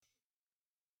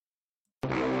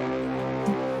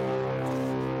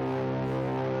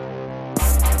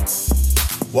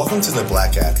Welcome to The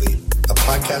Black Athlete, a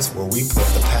podcast where we put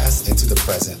the past into the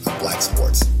present of black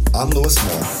sports. I'm Lewis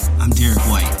Moore. I'm Derek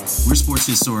White. We're sports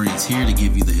historians here to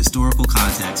give you the historical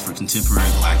context for contemporary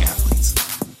black athletes.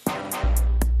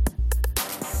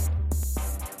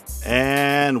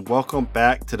 And welcome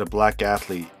back to The Black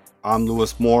Athlete. I'm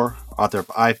Lewis Moore, author of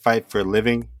I Fight for a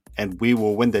Living, and We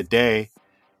Will Win the Day.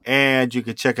 And you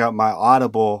can check out my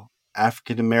Audible,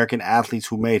 African American Athletes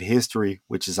Who Made History,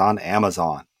 which is on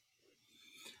Amazon.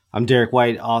 I'm Derek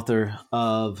White, author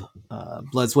of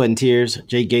Blood, Sweat, and Tears,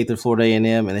 Jake Gaither, Florida A&M,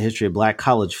 and the History of Black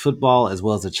College Football, as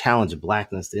well as The Challenge of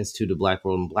Blackness, the Institute of Black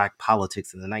World and Black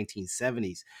Politics in the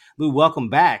 1970s. Lou, welcome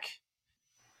back.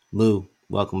 Man,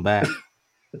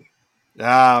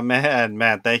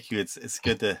 thank you. It's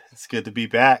good to be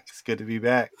back. It's good to be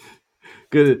back.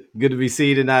 Good to be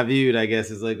seen and not viewed, I guess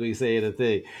is like we say in a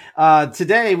thing.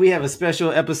 Today we have a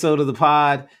special episode of the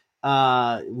pod.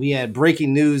 We had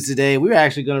breaking news today. We were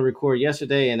actually going to record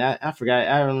yesterday, and I forgot.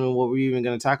 I don't know what we were even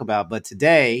going to talk about. But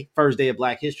today, first day of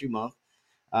Black History Month,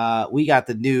 we got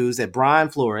the news that Brian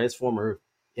Flores, former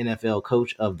NFL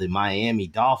coach of the Miami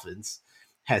Dolphins,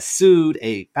 has filed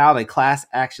a class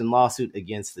action lawsuit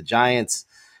against the Giants,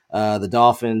 the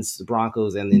Dolphins, the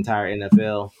Broncos, and the entire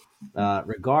NFL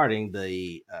regarding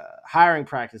the hiring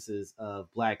practices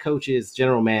of black coaches,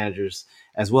 general managers,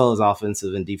 as well as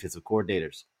offensive and defensive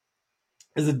coordinators.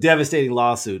 It's a devastating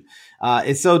lawsuit.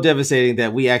 It's so devastating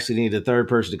that we actually need a third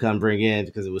person to come bring in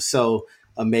because it was so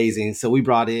amazing. So we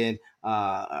brought in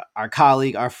our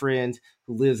colleague, our friend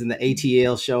who lives in the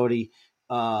ATL shorty,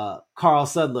 Carl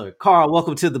Suddler. Carl,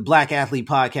 welcome to the Black Athlete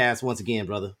Podcast once again,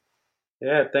 brother.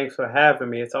 Yeah, thanks for having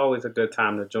me. It's always a good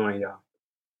time to join y'all.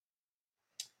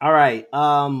 All right.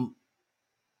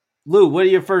 Lou, what are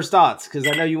your first thoughts? Because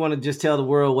I know you want to just tell the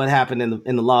world what happened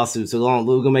in the lawsuit. So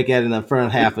Lou, we're gonna make that in the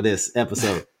front half of this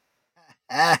episode.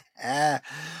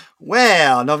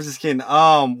 Well, no, I'm just kidding.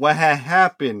 What had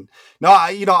happened? No,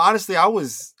 honestly, I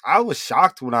was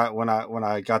shocked when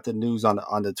I got the news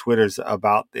on the Twitters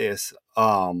about this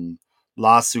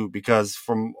lawsuit, because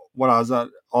from what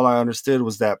all I understood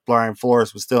was that Brian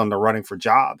Flores was still in the running for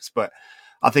jobs, but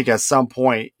I think at some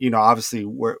point, obviously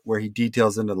where he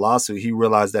details in the lawsuit, he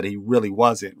realized that he really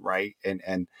wasn't, right.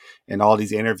 And all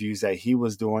these interviews that he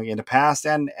was doing in the past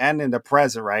and in the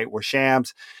present, right, were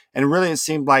shams. And really, it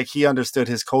seemed like he understood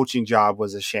his coaching job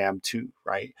was a sham too,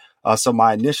 right. So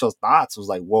my initial thoughts was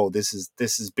like, whoa, this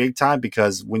is big time,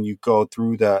 because when you go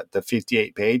through the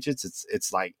 58 pages,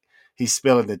 it's like he's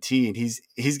spilling the tea, and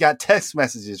he's got text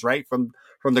messages, right, from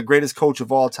the greatest coach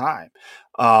of all time.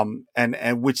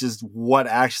 And which is what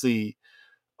actually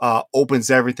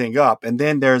opens everything up. And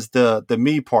then there's the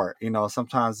me part.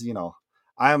 Sometimes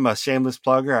I am a shameless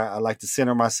plugger. I like to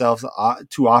center myself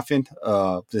too often.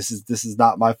 This is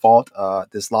not my fault,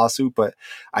 this lawsuit, but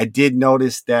I did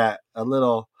notice that a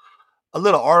little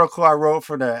article I wrote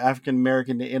for the African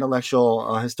American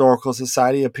Intellectual Historical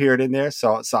Society appeared in there.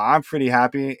 So I'm pretty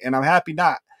happy, and I'm happy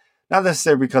not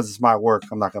necessarily because it's my work.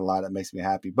 I'm not going to lie, that makes me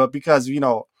happy, but because,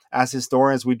 as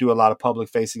historians, we do a lot of public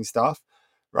facing stuff,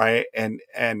 right? And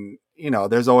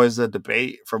there's always a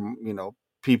debate from,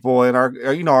 people in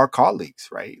our colleagues,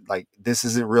 right? Like, this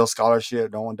isn't real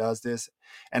scholarship. No one does this.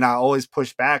 And I always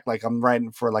push back, like I'm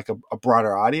writing for like a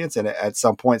broader audience. And at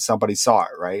some point somebody saw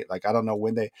it, right? Like, I don't know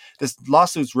when this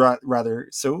lawsuit's rather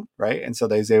soon, right? And so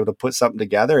they was able to put something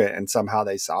together, and somehow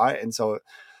they saw it. And so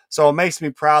it makes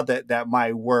me proud that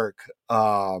my work,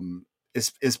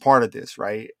 is part of this,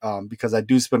 right? Because I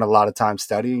do spend a lot of time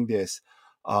studying this.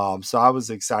 So I was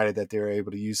excited that they were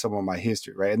able to use some of my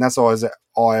history, right? And that's all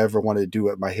I ever wanted to do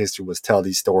with my history, was tell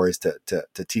these stories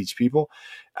to teach people.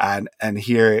 And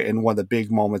here in one of the big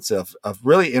moments of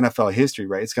really NFL history,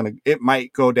 right? It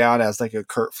might go down as like a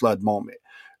Curt Flood moment,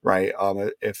 right?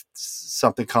 If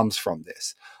something comes from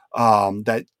this,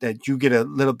 that you get a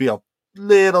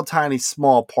little tiny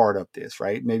small part of this,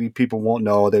 right? Maybe people won't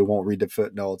know, they won't read the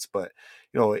footnotes, but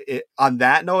on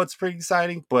that note, it's pretty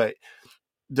exciting. But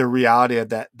the reality of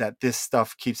that this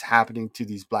stuff keeps happening to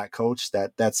these black coaches,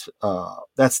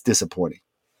 that's disappointing.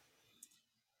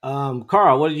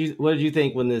 Carl, what did you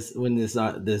think when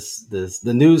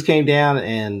the news came down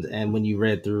and when you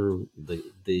read through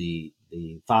the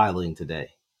filing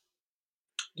today?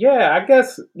 Yeah, I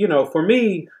guess, for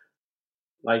me,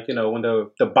 like, when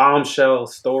the bombshell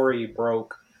story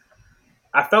broke,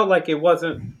 I felt like it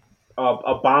wasn't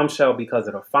a bombshell because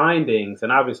of the findings.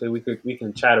 And obviously we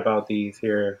can chat about these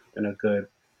here in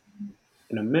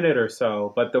a minute or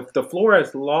so. But the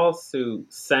Flores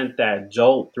lawsuit sent that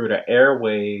jolt through the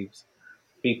airwaves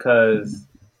because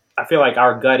I feel like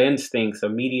our gut instincts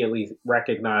immediately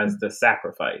recognize the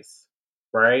sacrifice,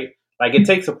 right? Like, it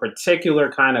takes a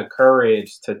particular kind of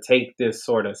courage to take this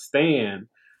sort of stand,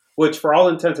 which for all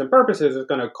intents and purposes is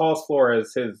going to cost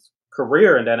Flores his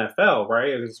career in the NFL,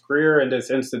 right? His career in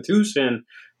this institution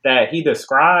that he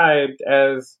described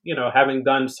as, having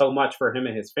done so much for him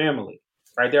and his family,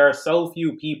 right? There are so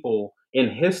few people in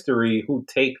history who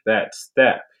take that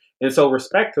step. And so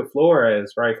respect to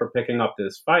Flores, right, for picking up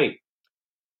this fight.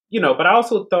 But I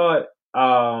also thought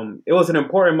it was an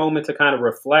important moment to kind of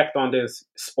reflect on this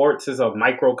sports is a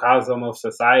microcosm of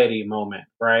society moment,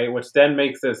 right? Which then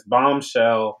makes this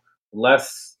bombshell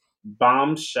less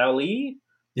bombshelly,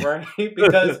 right?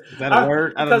 Because is that a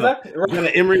word? I don't know. Is that an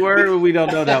Emory word? We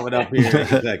don't know that one up here in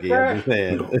Kentucky. Right. I'm just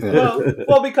saying.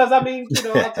 well, because I mean,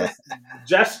 I just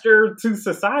gesture to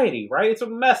society, right? It's a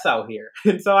mess out here,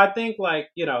 and so I think, like,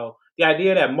 the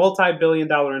idea that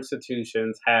multi-billion-dollar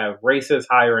institutions have racist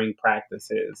hiring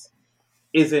practices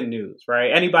isn't news,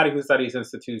 right? Anybody who studies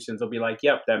institutions will be like,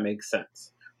 yep, that makes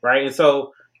sense, right? And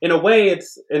so, in a way,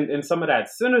 it's in some of that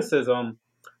cynicism,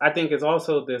 I think is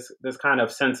also this kind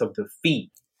of sense of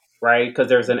defeat, right? Because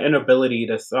there's an inability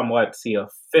to somewhat see a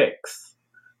fix.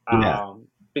 Yeah.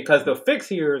 Because the fix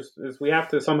here is we have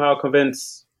to somehow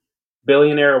convince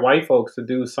billionaire white folks to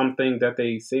do something that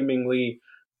they seemingly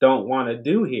don't want to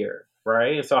do here,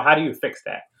 right? And so how do you fix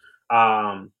that?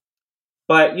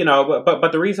 But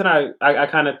the reason I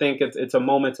kind of think it's a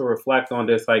moment to reflect on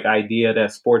this, like, idea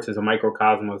that sports is a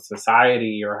microcosm of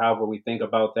society, or however we think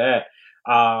about that,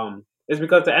 is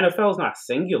because the NFL is not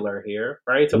singular here,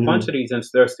 right? It's a bunch of these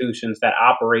institutions that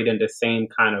operate in the same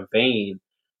kind of vein.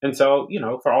 And so,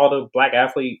 for all the Black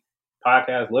Athlete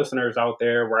podcast listeners out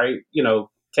there, right,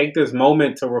 take this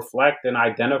moment to reflect and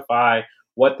identify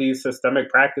what these systemic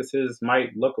practices might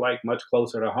look like much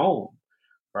closer to home,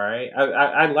 right?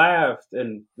 I laughed,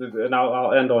 and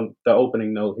I'll end on the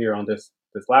opening note here on this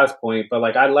last point, but,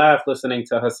 like, I laughed listening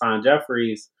to Hassan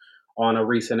Jeffries on a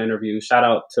recent interview. Shout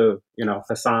out to,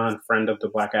 Hassan, friend of the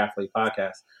Black Athlete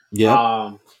podcast.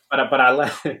 Yeah. But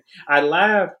I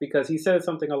laughed because he said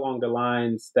something along the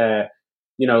lines that,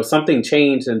 something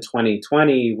changed in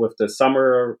 2020 with the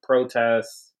summer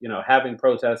protests, having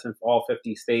protests in all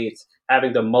 50 states,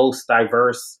 having the most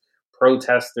diverse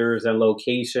protesters and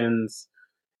locations.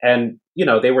 And,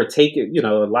 they were taking, a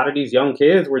lot of these young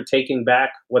kids were taking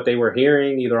back what they were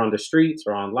hearing either on the streets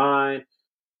or online.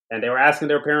 And they were asking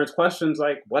their parents questions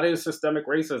like, what is systemic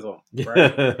racism?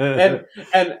 Right.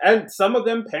 and some of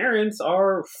them parents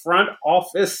are front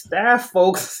office staff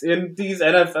folks in these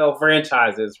NFL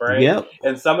franchises, right? Yep.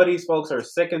 And some of these folks are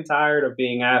sick and tired of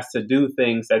being asked to do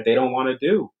things that they don't want to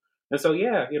do. And so,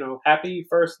 yeah, happy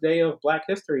first day of Black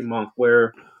History Month,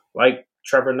 where, like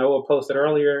Trevor Noah posted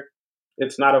earlier,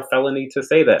 it's not a felony to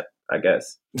say that, I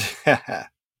guess.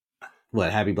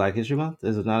 What, happy Black History Month?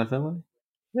 Is it not a felony?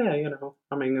 Yeah,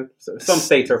 I mean, some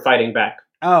states are fighting back.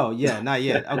 Oh, yeah, not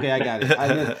yet. Okay, I got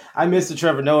it. I missed the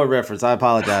Trevor Noah reference. I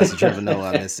apologize to Trevor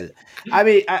Noah. I missed it. I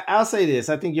mean, I'll say this.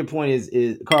 I think your point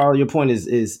is Carl, your point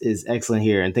is excellent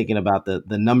here, and thinking about the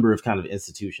number of kind of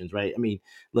institutions, right? I mean,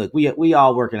 look, we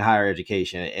all work in higher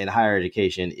education, and higher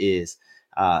education is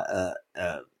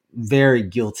very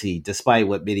guilty, despite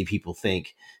what many people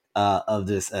think of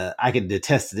this. I can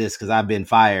attest to this because I've been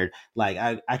fired. Like,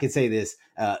 I can say this,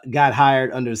 got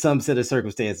hired under some set of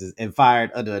circumstances and fired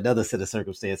under another set of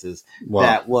circumstances. Wow.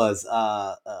 That was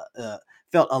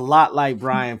felt a lot like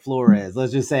Brian Flores.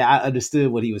 Let's just say I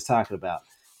understood what he was talking about.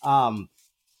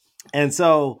 And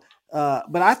so,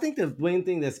 but I think the main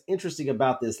thing that's interesting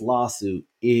about this lawsuit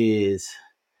is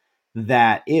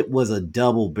that it was a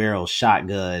double barrel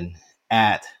shotgun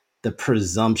at the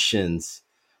presumptions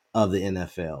of the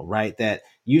NFL, right? That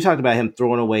you talked about him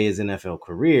throwing away his NFL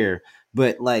career,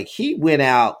 but like he went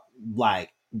out like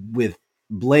with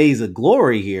blaze of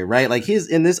glory here, right? Like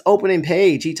in this opening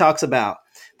page, he talks about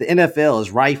the NFL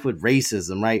is rife with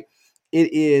racism, right?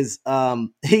 It is,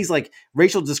 he's like,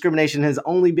 racial discrimination has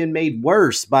only been made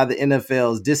worse by the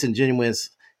NFL's disingenuous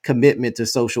commitment to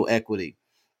social equity.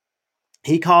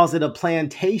 He calls it a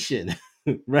plantation.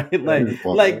 Right.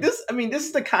 Like this. I mean, this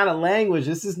is the kind of language.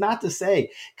 This is not to say,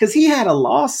 because he had a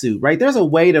lawsuit, right? There's a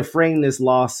way to frame this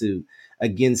lawsuit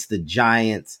against the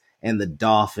Giants and the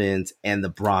Dolphins and the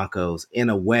Broncos in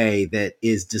a way that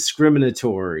is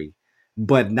discriminatory,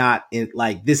 but not in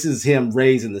like, this is him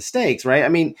raising the stakes, right? I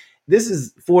mean, this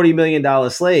is $40 million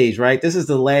slaves, right? This is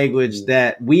the language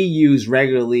that we use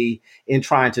regularly in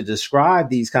trying to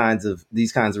describe these kinds of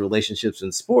relationships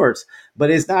in sports, but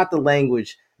it's not the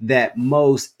language that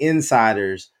most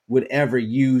insiders would ever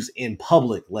use in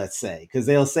public, let's say, because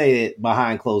they'll say it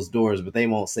behind closed doors, but they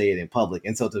won't say it in public.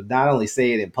 And so to not only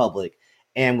say it in public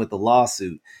and with the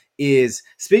lawsuit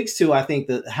speaks to, I think,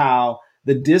 how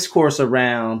the discourse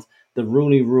around the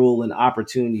Rooney Rule and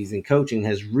opportunities in coaching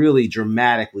has really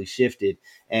dramatically shifted.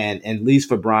 And at least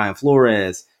for Brian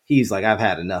Flores, he's like, I've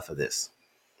had enough of this.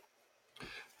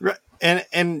 Right. And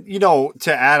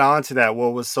to add on to that,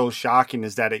 what was so shocking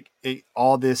is that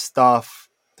all this stuff,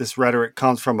 this rhetoric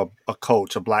comes from a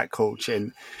coach, a black coach,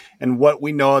 and what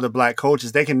we know of the black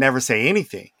coaches, they can never say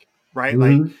anything, right?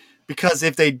 Mm-hmm. Like, because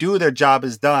if they do, their job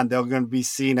is done. They're going to be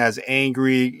seen as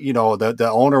angry. The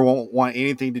owner won't want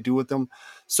anything to do with them.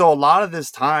 So a lot of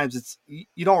this times,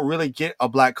 you don't really get a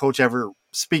black coach ever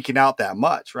speaking out that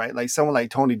much, right? Like someone like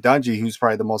Tony Dungy, who's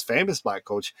probably the most famous black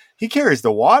coach, he carries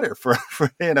the water for the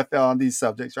NFL on these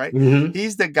subjects, right? Mm-hmm.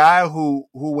 He's the guy who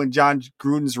when John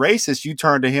Gruden's racist, you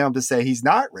turn to him to say he's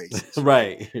not racist.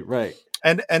 Right.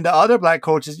 And the other black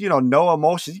coaches, no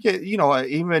emotions. You get,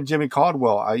 even Jimmy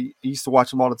Caldwell, I used to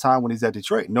watch him all the time when he's at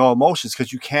Detroit. No emotions,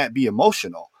 because you can't be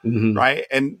emotional, mm-hmm. right?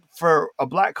 And for a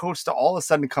black coach to all of a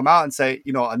sudden come out and say,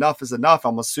 enough is enough,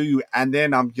 I'm going to sue you, and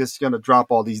then I'm just going to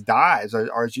drop all these dives,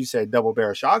 or as you say, double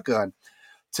barrel shotgun.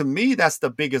 To me, that's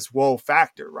the biggest whoa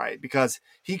factor, right? Because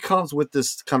he comes with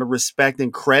this kind of respect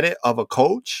and credit of a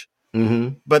coach,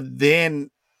 mm-hmm. but then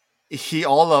he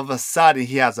all of a sudden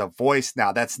he has a voice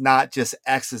now that's not just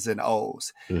X's and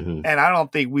O's. Mm-hmm. And I don't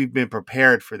think we've been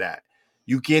prepared for that.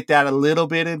 You get that a little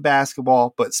bit in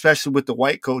basketball, but especially with the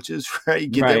white coaches, right? You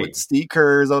get that with Steve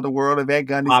Kerr's of the world, and Van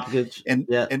Gundy,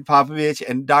 and Popovich,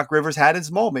 and Doc Rivers had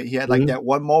his moment. He had like that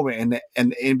one moment,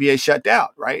 and the NBA shut down,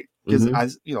 right?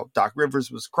 Because Doc Rivers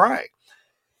was crying.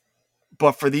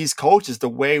 But for these coaches, the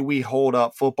way we hold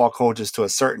up football coaches to a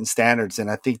certain standards, and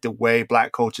I think the way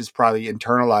black coaches probably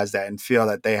internalize that and feel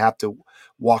that they have to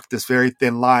walk this very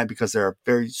thin line because there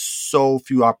are so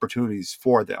few opportunities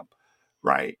for them,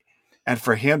 right? And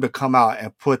for him to come out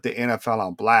and put the NFL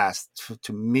on blast,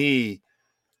 to me,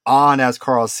 as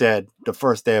Carl said, the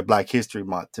first day of Black History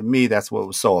Month, to me, that's what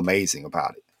was so amazing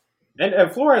about it.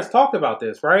 And Flores talked about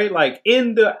this, right? Like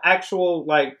in the actual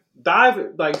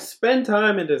spend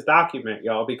time in this document,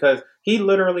 y'all, because he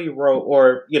literally wrote,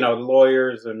 or the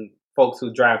lawyers and folks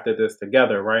who drafted this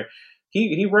together, right?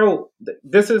 He wrote,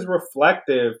 this is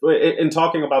reflective in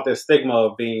talking about this stigma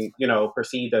of being,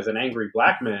 perceived as an angry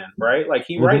black man, right? Like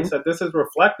he writes that this is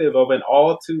reflective of an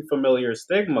all too familiar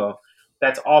stigma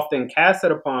that's often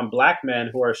casted upon black men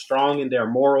who are strong in their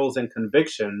morals and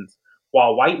convictions,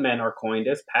 while white men are coined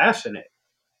as passionate,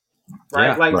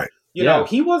 right?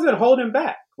 He wasn't holding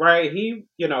back, right? He,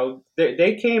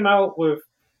 they came out with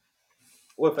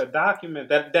a document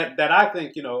that I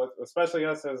think, especially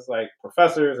us as like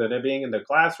professors and it being in the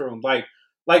classroom, I'm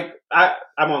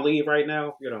on leave right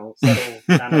now, settle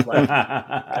kind of like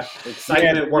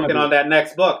excitement working on that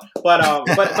next book. But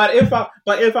if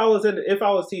I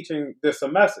was teaching this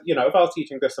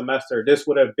semester, this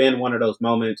would have been one of those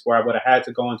moments where I would have had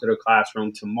to go into the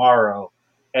classroom tomorrow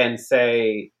and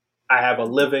say, I have a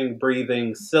living,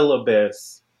 breathing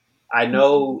syllabus. I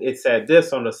know it said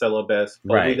this on the syllabus,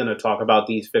 but we're going to talk about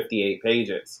these 58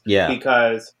 pages. Yeah.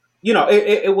 Because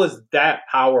it was that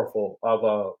powerful of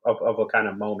a kind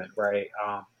of moment, right?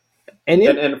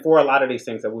 And for a lot of these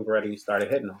things that we've already started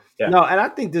hitting on. Yeah. No, and I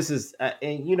think this is,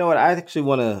 and you know what, I actually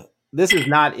want to, this is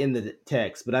not in the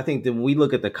text, but I think that when we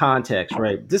look at the context,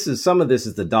 right, some of this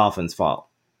is the Dolphins' fault,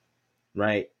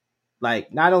 right?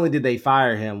 Like, not only did they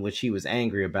fire him, which he was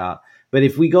angry about, but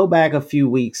if we go back a few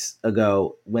weeks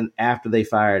ago, after they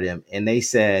fired him, and they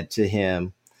said to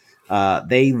him,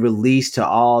 they released to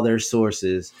all their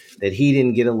sources that he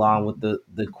didn't get along with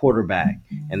the quarterback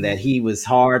and that he was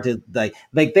hard to like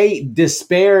they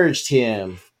disparaged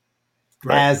him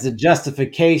as the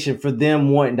justification for them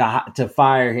wanting to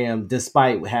fire him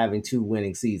despite having 2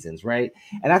 winning seasons. Right.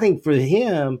 And I think for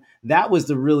him, that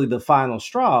was really the final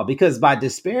straw, because by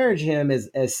disparaging him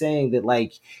as saying that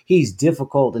like he's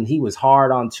difficult and he was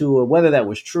hard on Tua, whether that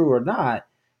was true or not.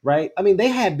 Right. I mean, they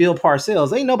had Bill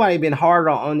Parcells. Ain't nobody been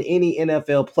harder on any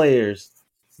NFL players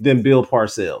than Bill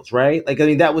Parcells. Right. Like, I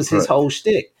mean, that was his whole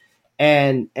shtick.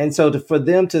 And so for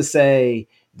them to say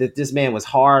that this man was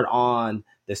hard on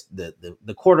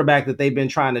the quarterback that they've been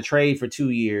trying to trade for 2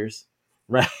 years,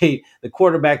 right? The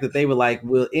quarterback that they were like,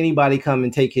 will anybody come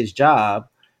and take his job?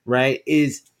 Right.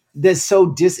 That's so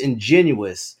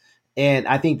disingenuous. And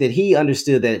I think that he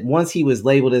understood that once he was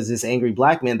labeled as this angry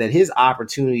black man, that his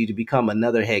opportunity to become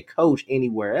another head coach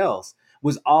anywhere else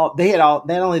was not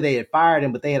only they had fired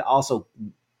him, but they had also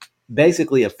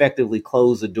basically effectively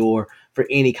closed the door for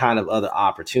any kind of other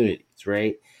opportunities.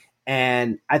 Right.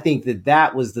 And I think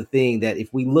that was the thing that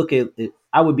if we look at it,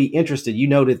 I would be interested. You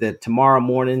noted that tomorrow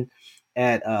morning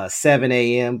at 7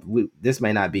 a.m. This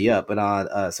may not be up, but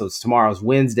on so it's tomorrow's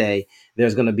Wednesday.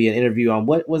 There's going to be an interview on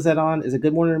what was that on? Is it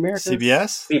Good Morning America?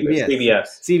 CBS?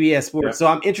 CBS Sports. Yeah. So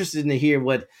I'm interested to hear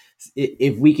what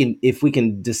if we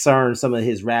can discern some of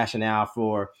his rationale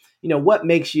for what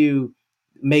makes you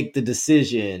make the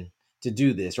decision to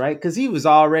do this, right? Because he was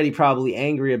already probably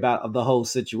angry about the whole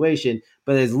situation.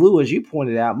 But as Lou, as you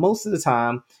pointed out, most of the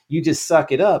time you just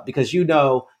suck it up because you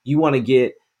want to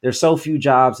get. There's so few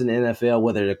jobs in the NFL,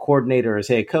 whether the coordinator or as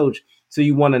head coach. So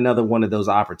you want another one of those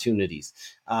opportunities.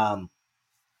 And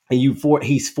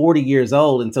he's 40 years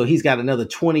old, and so he's got another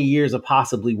 20 years of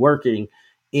possibly working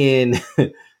in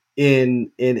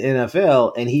in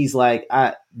NFL. And he's like,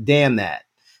 damn that.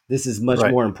 This is much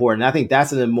more important. I think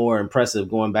that's a more impressive,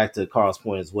 going back to Carl's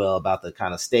point as well about the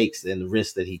kind of stakes and the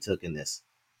risk that he took in this.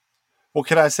 Well,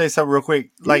 can I say something real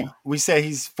quick? Like we say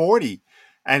he's 40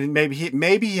 and maybe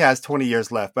he has 20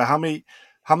 years left, but how many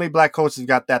black coaches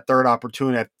got that third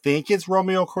opportunity? I think it's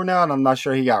Romeo Cornell, and I'm not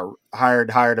sure he got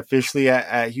hired officially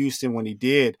at Houston when he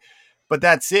did, but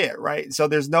that's it, right? So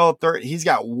there's no third. He's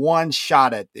got one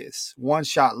shot at this, one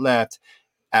shot left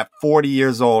at 40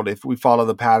 years old, if we follow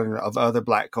the pattern of other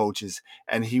black coaches.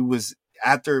 And he was,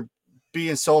 after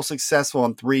being so successful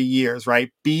in 3 years,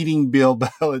 right, beating Bill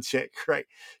Belichick, right,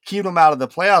 keeping him out of the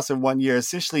playoffs in 1 year,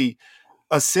 essentially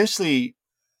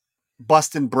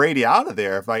busting Brady out of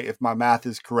there, if my math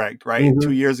is correct, right? Mm-hmm.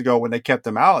 2 years ago when they kept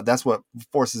him out, that's what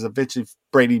forces eventually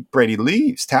Brady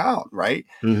leaves town, right?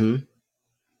 Mm-hmm.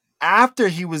 After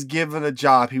he was given a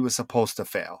job he was supposed to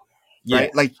fail. Right.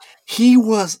 Yes. Like he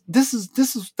was, this is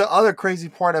the other crazy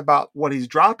part about what he's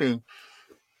dropping.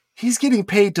 He's getting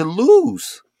paid to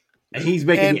lose. And he's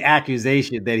making the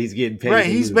accusation that he's getting paid. Right.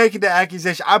 He's making the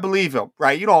accusation. I believe him.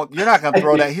 Right. You're not going to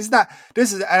throw that. He's not,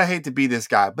 I hate to be this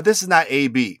guy, but this is not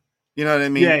AB. You know what I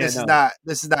mean? This is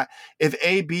not, if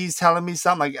AB's telling me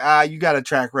something like, you got a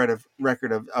track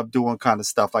record of doing kind of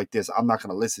stuff like this, I'm not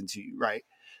going to listen to you. Right.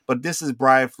 But this is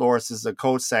Brian Flores, this is a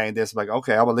coach saying this, like,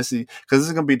 okay, I'm gonna listen because this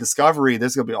is gonna be Discovery.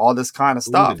 This is gonna be all this kind of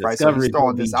stuff, right? So he's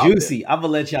throwing this out juicy. I'm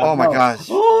gonna let y'all. Oh my gosh,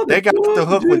 they got the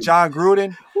hook with John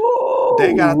Gruden.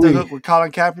 They got the hook with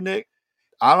Colin Kaepernick.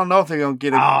 I don't know if they're gonna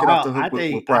get off the hook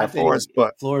with Brian Flores,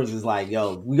 but Flores is like,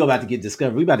 yo, we about to get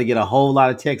Discovery. We about to get a whole lot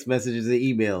of text messages and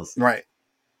emails, right?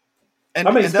 And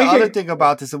the other thing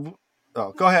about this,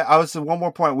 go ahead. I was one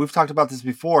more point. We've talked about this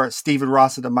before. Stephen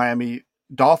Ross of the Miami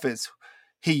Dolphins.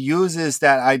 He uses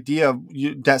that idea of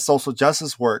that social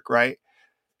justice work, right?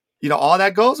 All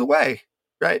that goes away,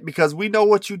 right? Because we know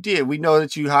what you did. We know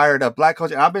that you hired a black coach.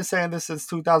 And I've been saying this since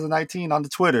 2019 on the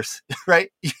Twitters,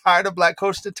 right? You hired a black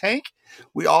coach to tank.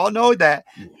 We all know that.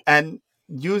 And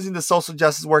using the social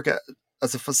justice work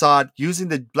as a facade, using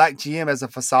the black GM as a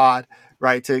facade,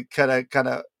 right? To kind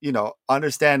of,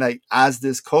 understand that as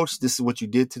this coach, this is what you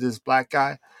did to this black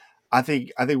guy. I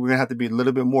think we're gonna have to be a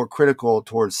little bit more critical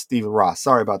towards Stephen Ross.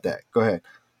 Sorry about that. Go ahead.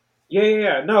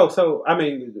 Yeah. No, so I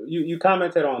mean, you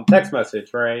commented on text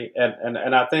message, right?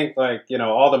 And I think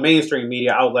all the mainstream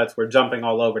media outlets were jumping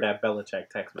all over that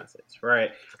Belichick text message,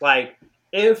 right? Like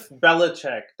if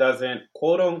Belichick doesn't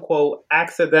quote unquote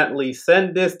accidentally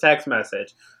send this text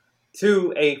message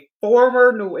to a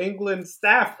former New England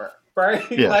staffer. Right?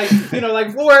 Yeah. Like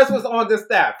Flores was on the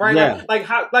staff, right? Yeah. Like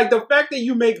the fact that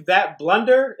you make that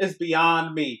blunder is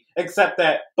beyond me, except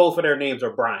that both of their names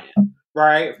are Brian,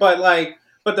 right?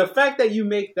 But the fact that you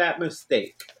make that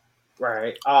mistake,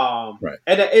 right? Right.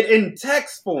 And in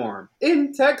text form,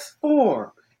 and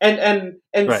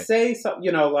right. say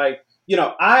something,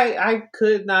 I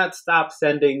could not stop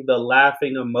sending the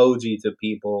laughing emoji to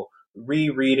people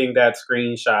rereading that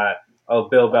screenshot of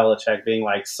Bill Belichick being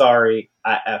like, sorry,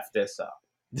 I effed this up.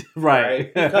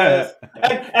 Right. Because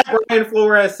and Brian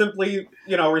Flores simply,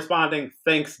 responding,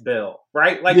 thanks, Bill.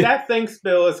 Right? Like that thanks,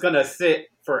 Bill is going to sit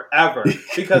forever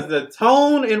because the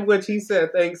tone in which he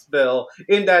said thanks, Bill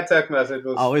in that text message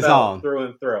was felt through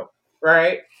and through.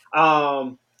 Right?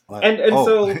 So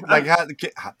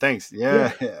thanks.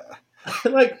 Yeah.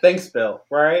 Like thanks, Bill.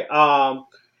 Right?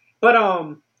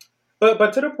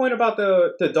 But to the point about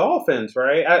the Dolphins,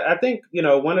 right? I think,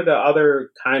 one of the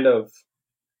other kind of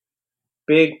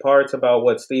big parts about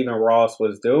what Stephen Ross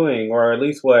was doing, or at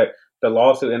least what the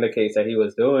lawsuit indicates that he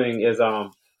was doing, is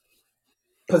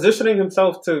positioning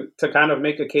himself to kind of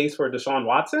make a case for Deshaun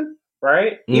Watson,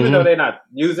 right? Mm-hmm. Even though they're not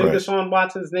using Deshaun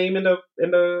Watson's name in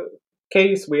the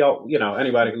case, we all,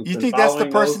 anybody who's you think that's the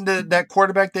person that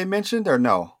quarterback they mentioned, or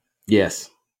no? Yes.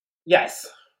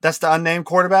 That's the unnamed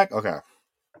quarterback. Okay.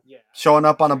 Yeah. Showing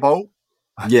up on a boat.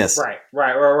 Yes. Right.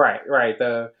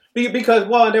 The Because,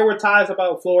 well, there were ties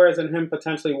about Flores and him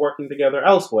potentially working together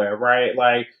elsewhere, right?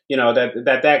 Like,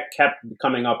 that kept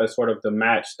coming up as sort of the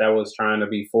match that was trying to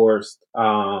be forced,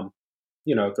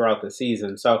 throughout the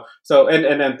season.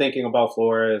 And then thinking about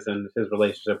Flores and his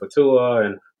relationship with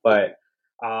Tua,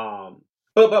 um,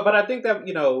 but I think that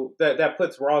that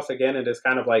puts Ross again in this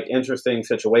kind of like interesting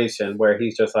situation where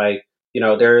he's just like,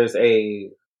 there is a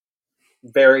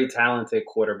very talented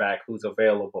quarterback who's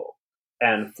available.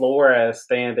 And Flores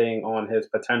standing on his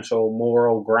potential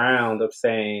moral ground of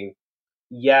saying,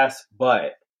 yes,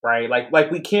 but, right?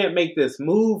 Like we can't make this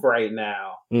move right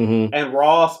now. Mm-hmm. And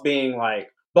Ross being like,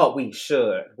 but we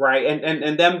should, right?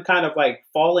 And them kind of like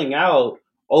falling out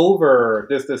over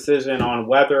this decision on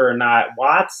whether or not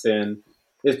Watson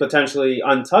is potentially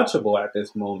untouchable at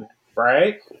this moment,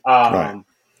 right? Right.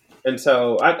 And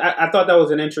so I thought that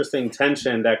was an interesting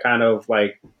tension that kind of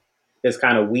like is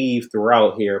kind of weaved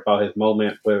throughout here about his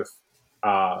moment with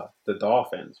the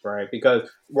Dolphins, right? Because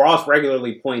Ross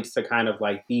regularly points to kind of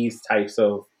like these types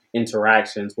of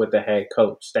interactions with the head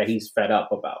coach that he's fed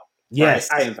up about. Yes.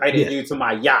 Right? I invited you to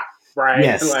my yacht, right?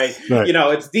 Yes. Like, Right.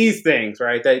 It's these things,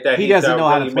 right? That he doesn't know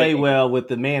how to really play well with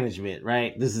the management,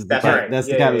 right? This is That's right. That's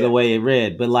kind of the way it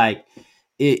read. But like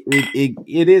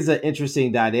it is an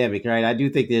interesting dynamic, right? I do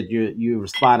think that you were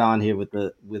spot on here with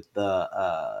the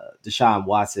Deshaun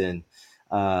Watson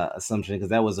assumption, because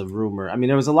that was a rumor. I mean,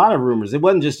 there was a lot of rumors. It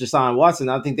wasn't just Deshaun Watson.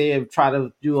 I think they have tried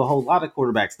to do a whole lot of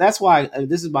quarterbacks. That's why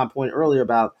this is my point earlier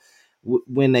about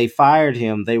when they fired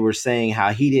him, they were saying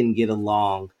how he didn't get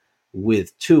along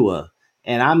with Tua.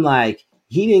 And I'm like,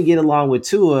 he didn't get along with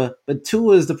Tua, but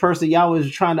Tua is the person y'all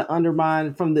was trying to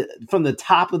undermine from the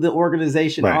top of the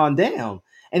organization on down.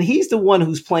 And he's the one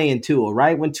who's playing Tua,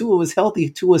 right? When Tua was healthy,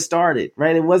 Tua started,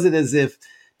 right? It wasn't as if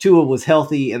Tua was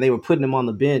healthy and they were putting him on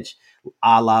the bench,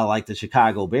 a la like the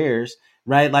Chicago Bears,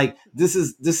 right? Like this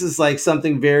is like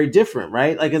something very different,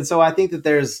 right? Like, and so I think that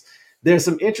there's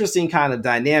some interesting kind of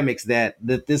dynamics that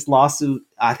this lawsuit,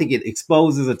 I think it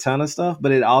exposes a ton of stuff,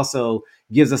 but it also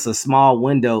gives us a small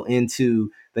window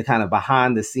into the kind of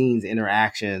behind the scenes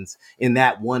interactions in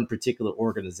that one particular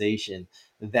organization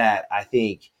that I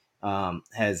think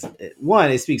has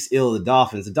one, it speaks ill of the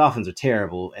Dolphins. The Dolphins are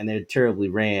terrible and they're terribly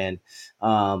ran.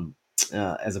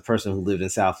 As a person who lived in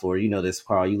South Florida, you know this,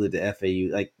 Carl, you lived at FAU.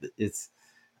 Like it's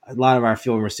a lot of my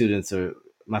former students are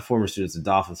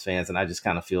Dolphins fans, and I just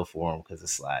kind of feel for them because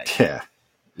it's like,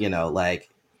 like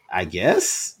I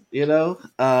guess,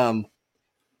 can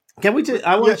we?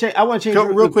 I want to change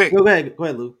real quick. Go ahead,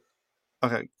 Lou.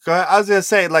 Okay, I was gonna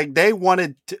say, like, they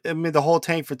wanted the whole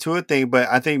tank for Tua thing, but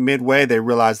I think midway they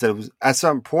realized that it was at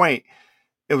some point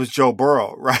it was Joe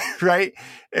Burrow, right,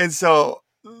 and so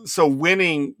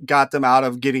winning got them out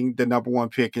of getting the number one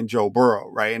pick in Joe Burrow,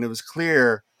 right, and it was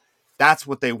clear that's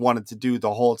what they wanted to do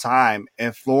the whole time.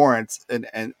 And Florence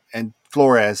and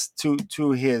Flores,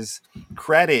 to his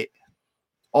credit,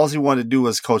 all he wanted to do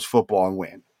was coach football and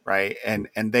win, right, and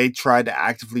they tried to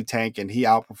actively tank, and he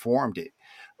outperformed it.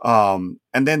 And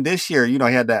then this year, he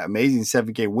had that amazing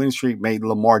 7-game win streak, made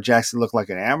Lamar Jackson look like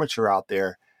an amateur out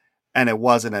there, and it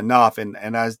wasn't enough. And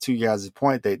as to you guys'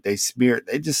 point, they just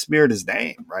smeared his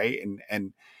name, right?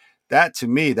 And that, to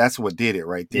me, that's what did it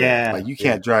right there. Yeah, like you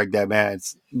can't drag that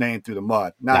man's name through the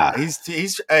mud.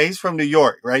 He's from New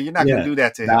York, right? You're not gonna do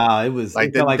that to him. Nah, it was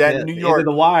like that New York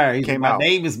the wire. Came my out.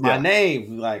 name is my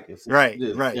name. Like right.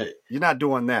 You're not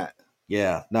doing that.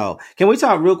 Yeah, no. Can we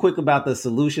talk real quick about the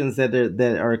solutions that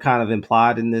are kind of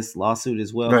implied in this lawsuit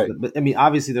as well? Right. But I mean,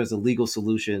 obviously, there's a legal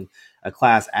solution, a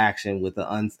class action with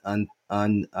an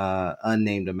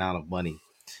unnamed amount of money.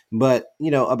 But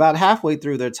about halfway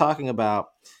through, they're talking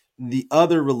about the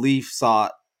other relief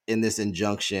sought in this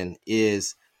injunction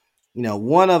is,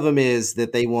 one of them is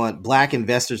that they want Black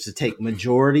investors to take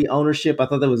majority ownership. I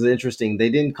thought that was interesting.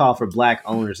 They didn't call for Black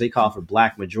owners; they call for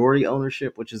Black majority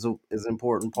ownership, which is an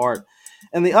important part.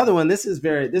 And the other one, this is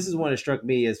one that struck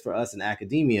me as for us in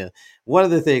academia. One of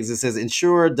the things it says,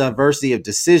 ensure diversity of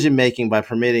decision making by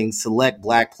permitting select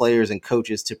Black players and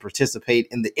coaches to participate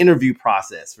in the interview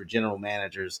process for general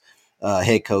managers,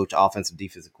 head coach, offensive,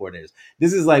 defensive coordinators.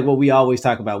 This is like what we always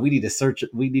talk about. We need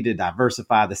to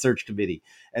diversify the search committee.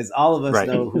 As all of us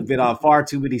know who've been on far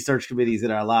too many search committees in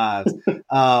our lives,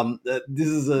 this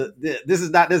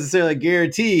is not necessarily a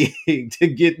guarantee to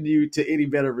get you to any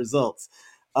better results.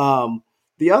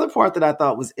 The other part that I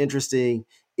thought was interesting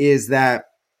is that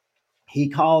he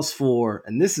calls for,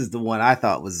 and this is the one I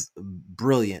thought was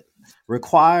brilliant,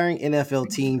 requiring NFL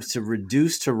teams to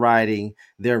reduce to writing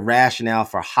their rationale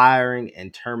for hiring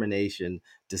and termination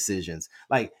decisions.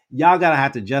 Like, y'all gotta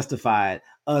have to justify it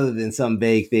other than some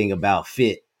vague thing about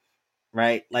fit.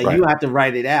 right? Like Right. you have to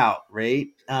write it out, right?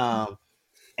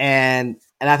 And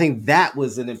I think that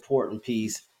was an important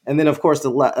piece. And then, of course,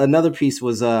 another piece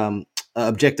was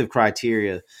objective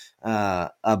criteria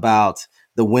about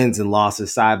the wins and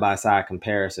losses, side by side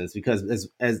comparisons. Because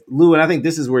as Lou, and I think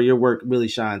this is where your work really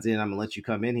shines in. I'm gonna let you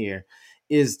come in here,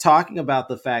 is talking about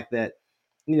the fact that,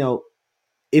 you know,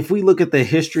 if we look at the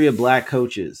history of Black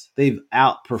coaches, they've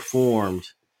outperformed,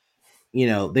 you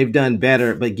know, they've done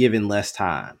better, but given less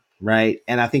time. Right.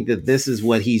 And I think that this is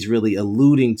what he's really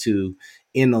alluding to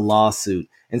in the lawsuit.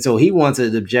 And so he wants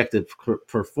an objective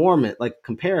performance, like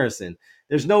comparison.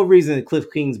 There's no reason that Cliff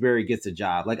Kingsbury gets a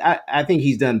job. Like, I think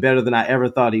he's done better than I ever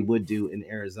thought he would do in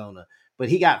Arizona, but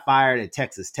he got fired at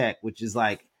Texas Tech, which is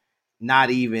like,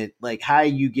 not even like, how are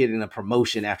you getting a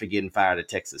promotion after getting fired at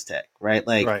Texas Tech, right?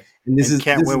 Like, Right. and this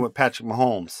can't win with Patrick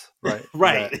Mahomes, right?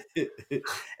 Right.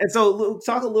 And so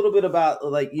talk a little bit about,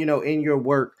 like, you know, in your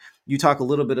work, you talk a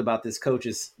little bit about this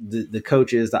coaches, the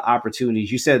coaches, the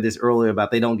opportunities. You said this earlier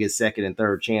about they don't get second and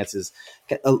third chances.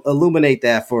 Illuminate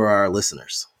that for our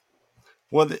listeners.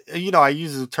 Well, you know, I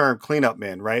use the term cleanup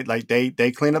men, right? Like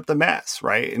they clean up the mess,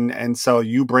 right? And so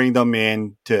you bring them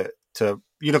in to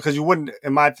you know, because you wouldn't,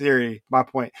 in my theory, my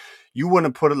point, you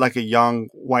wouldn't put it like a young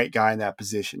white guy in that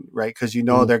position, right? Because you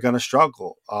know they're going to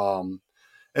struggle.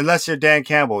 Unless you're Dan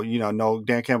Campbell, you know, no,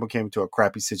 Dan Campbell came into a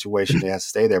crappy situation. They have to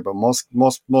stay there. But most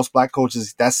Black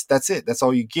coaches, that's it. That's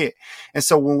all you get. And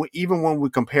so even when we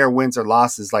compare wins or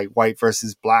losses, like white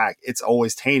versus Black, it's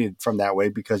always tainted from that way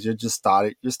because you're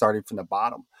starting from the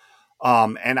bottom.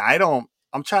 And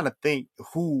I'm trying to think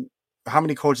how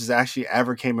many coaches actually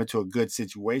ever came into a good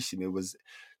situation. It was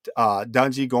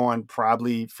Dungy going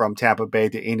probably from Tampa Bay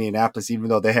to Indianapolis, even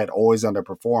though they had always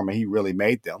underperformed, and he really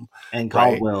made them. And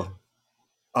Caldwell.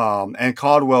 Right? And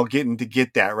Caldwell getting to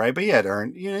get that, right? But he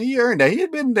earned that. He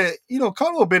had been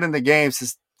Caldwell been in the game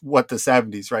since the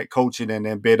 70s, right? Coaching and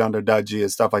then bid under Dungy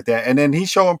and stuff like that. And then he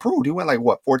improved. He went like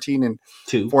 14-2,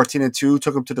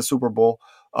 took him to the Super Bowl.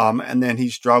 And then he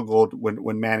struggled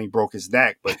when Manning broke his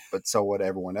neck, but so would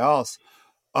everyone else.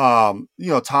 You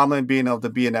know, Tomlin being able to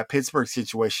be in that Pittsburgh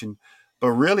situation,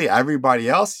 but really everybody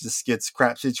else just gets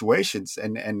crap situations.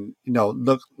 And you know,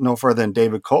 look no further than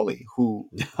David Coley, who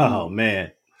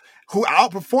outperformed.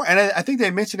 And I think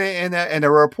they mentioned it in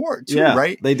a report too,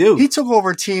 right? They do. He took over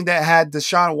a team that had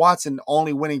Deshaun Watson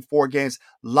only winning 4 games,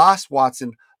 lost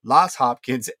Watson, lost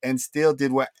Hopkins, and still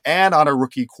did and on a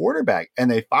rookie quarterback, and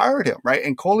they fired him, right?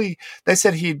 And Coley, they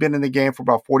said he'd been in the game for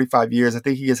about 45 years. I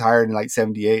think he gets hired in like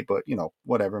 78, but you know,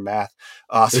 whatever, math.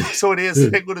 So it is, I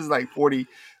think it is like 40,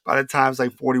 by the time it's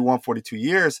like 41, 42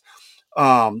 years,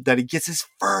 that he gets his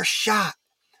first shot.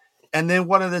 And then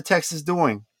what are the Texans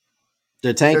doing?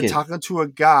 They're tanking. They're talking to a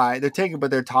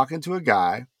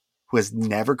guy who has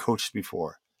never coached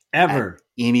before. Ever. At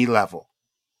any level.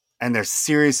 And they're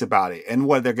serious about it. And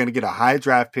they're going to get a high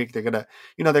draft pick. They're going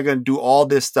to do all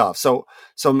this stuff. So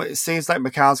it seems like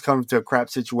McCown's coming to a crap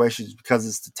situation because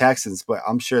it's the Texans, but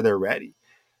I'm sure they're ready.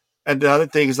 And the other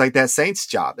thing is like that Saints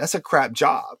job. That's a crap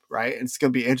job, right? And it's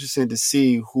going to be interesting to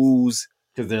see who's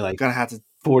because they're like going to have to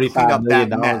 $45 million.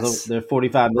 They're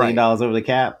 $45 million over the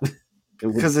cap.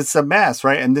 Because it's a mess,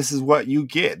 right? And this is what you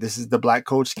get. This is the Black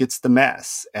coach gets the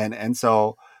mess. And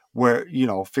so where, you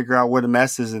know, figure out where the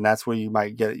mess is, and that's where you're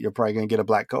probably going to get a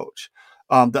Black coach.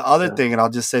 The other thing, and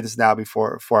I'll just say this now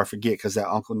before I forget, because that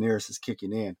Uncle Nearest is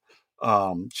kicking in.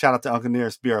 Shout out to Uncle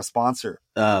Nearest, be our sponsor.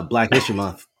 Black History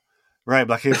Month. Right,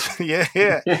 Black History.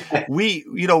 Yeah.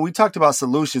 We talked about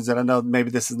solutions, and I know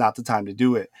maybe this is not the time to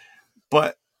do it,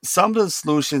 but some of the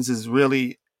solutions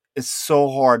it's so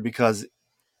hard because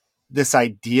this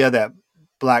idea that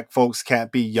Black folks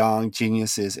can't be young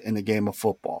geniuses in the game of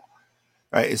football,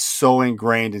 right, is so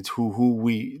ingrained into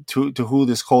who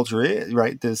this culture is,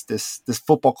 right? This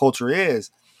football culture is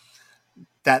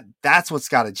that's what's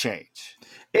got to change.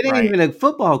 It ain't even a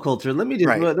football culture. Let me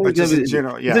just, in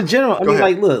general. Yeah, it's a general. I mean, ahead.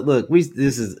 like, look.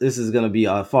 This is going to be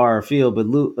a far afield, but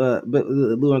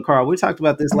Lou and Carl, we talked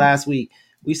about this last week.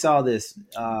 We saw this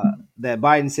that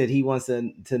Biden said he wants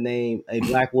to name a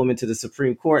Black woman to the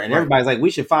Supreme Court, and everybody's like,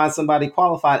 we should find somebody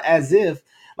qualified, as if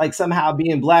like somehow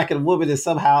being Black and a woman is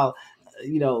somehow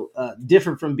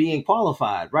different from being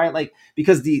qualified, right? Like,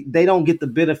 because they don't get the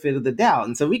benefit of the doubt,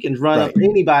 and so we can run up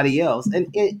anybody else. And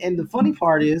the funny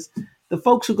part is the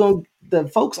folks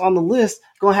on the list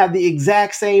gonna have the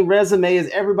exact same resume as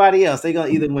everybody else. They're gonna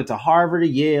either went to Harvard or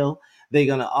Yale. They're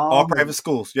gonna all private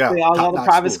schools, yeah. They all go to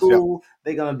private school. Yeah.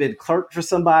 They're gonna be clerk for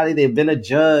somebody. They've been a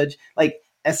judge. Like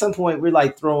at some point, we're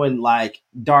like throwing like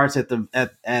darts at a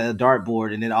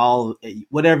dartboard, and then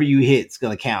whatever you hit is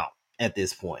gonna count at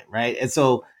this point, right? And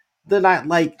so they're not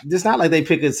like, it's not like they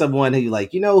picking someone who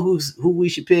like, who we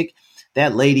should pick,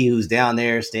 that lady who's down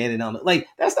there standing on the, like,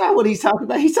 that's not what he's talking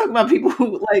about. He's talking about people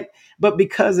who like, but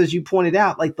because as you pointed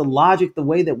out, like the logic, the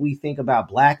way that we think about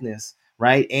blackness,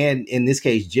 right, and in this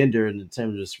case gender in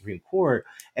terms of the Supreme Court,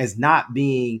 as not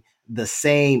being the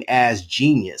same as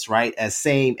genius, right, as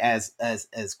same as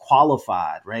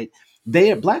qualified, right,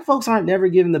 black folks aren't never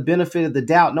given the benefit of the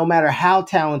doubt, no matter how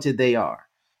talented they are.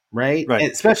 Right. Right.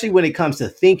 And especially when it comes to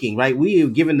thinking, right? We are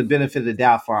given the benefit of the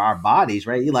doubt for our bodies,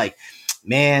 right? You're like,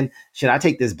 man, should I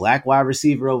take this black wide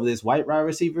receiver over this white wide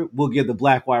receiver? We'll give the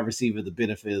black wide receiver the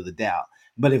benefit of the doubt.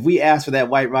 But if we ask for that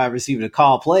white wide receiver to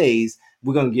call plays,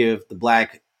 they're going to give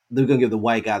the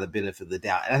white guy the benefit of the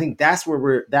doubt. And I think that's where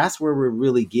we're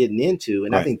really getting into.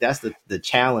 And right. I think that's the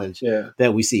challenge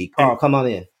that we see. Carl, come on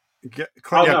in.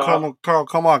 Carl,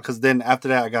 come on, because then after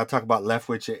that I gotta talk about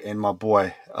Leftwich and my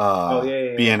boy,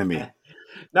 Enemy.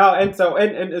 No, and so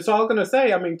and so I was gonna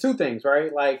say, I mean, two things,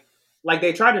 right? Like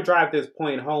they try to drive this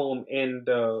point home in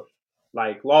the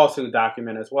like lawsuit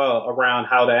document as well around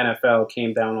how the NFL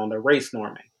came down on the race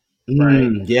norming,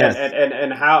 right? Yes,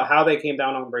 and how they came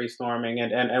down on race norming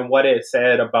and what it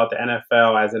said about the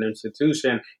NFL as an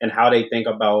institution and how they think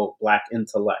about black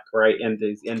intellect, right, in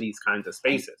these kinds of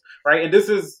spaces, right? And this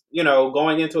is,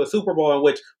 going into a Super Bowl in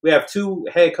which we have two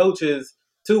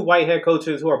white head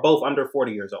coaches who are both under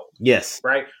 40 years old. Yes.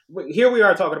 Right? Here we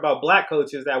are talking about black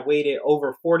coaches that waited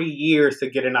over 40 years to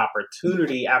get an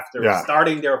opportunity after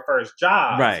starting their first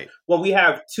job. Right. Well, we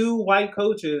have two white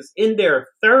coaches in their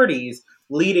 30s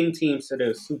leading teams to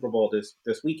the Super Bowl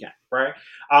this weekend, right?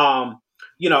 And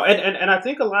I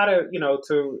think a lot of,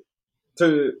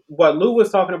 to what Lou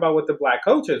was talking about with the black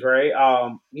coaches, right?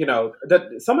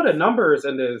 Some of the numbers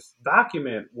in this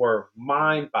document were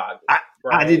mind-boggling.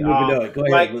 Right? I didn't even know it. Go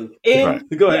ahead, Lou.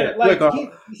 Go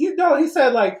ahead. He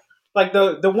said like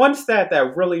the one stat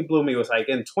that really blew me was like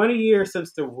in 20 years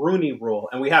since the Rooney Rule,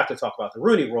 and we have to talk about the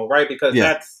Rooney Rule, right? Because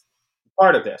that's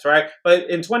part of this, right?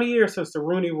 But in 20 years since the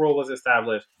Rooney Rule was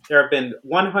established, there have been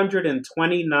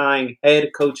 129 head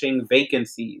coaching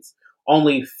vacancies.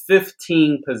 Only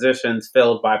 15 positions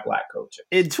filled by black coaches.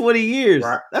 In 20 years.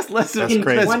 Right. That's less than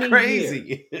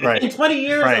crazy. Right. In 20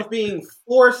 years of being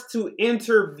forced to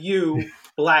interview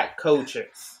black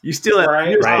coaches. You're still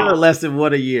at less than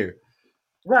one a year.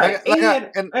 Right.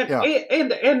 And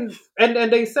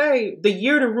they say the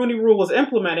year the Rooney Rule was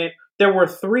implemented, there were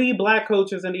 3 black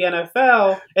coaches in the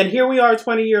NFL, and here we are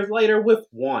 20 years later with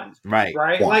one. Right.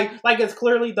 One. Like it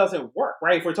clearly doesn't work,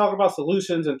 right? If we're talking about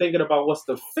solutions and thinking about what's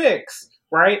the fix,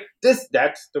 right? That's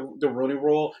the Rooney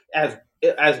Rule as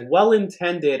well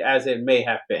intended as it may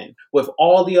have been, with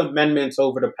all the amendments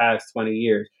over the past 20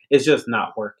 years, it's just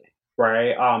not working.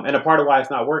 Right. And a part of why it's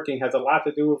not working has a lot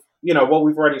to do with, what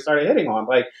we've already started hitting on.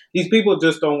 Like, these people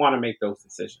just don't want to make those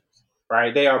decisions.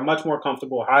 Right. They are much more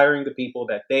comfortable hiring the people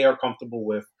that they are comfortable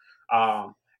with.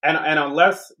 And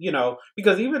unless,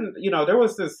 because even, there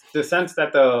was this sense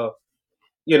that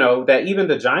that even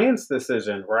the Giants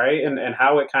decision, right, and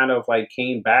how it kind of like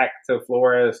came back to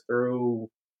Flores through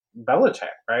Belichick,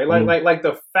 right? Like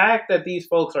the fact that these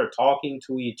folks are talking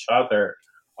to each other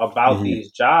about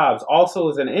these jobs also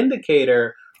is an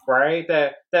indicator, right,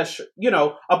 that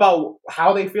about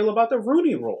how they feel about the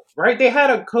Rooney Rule, right? They had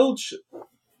a coach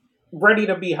ready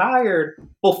to be hired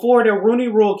before the Rooney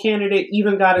Rule candidate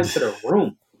even got into the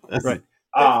room. That's right.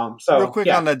 So real quick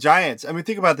on the Giants. I mean,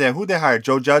 think about that. Who they hired?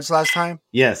 Joe Judge last time?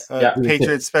 Yes.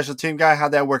 Patriots special team guy.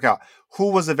 How'd that work out?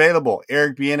 Who was available?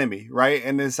 Eric Bieniemy, right?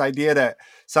 And this idea that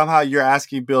somehow you're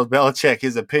asking Bill Belichick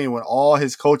his opinion when all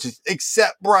his coaches,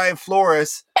 except Brian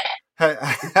Flores, have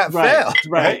failed.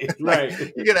 Right.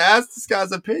 You're going to ask this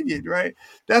guy's opinion, right?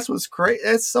 That's what's crazy.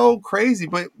 That's so crazy.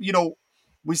 But,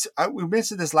 we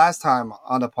mentioned this last time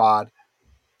on the pod,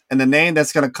 and the name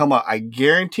that's going to come up, I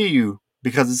guarantee you,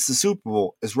 because it's the Super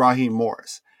Bowl, is Raheem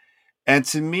Morris. And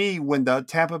to me, when the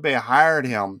Tampa Bay hired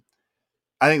him,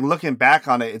 I think looking back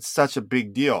on it, it's such a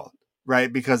big deal,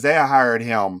 right? Because they hired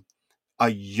him, a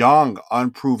young,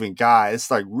 unproven guy. It's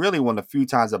like really one of the few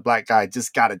times a black guy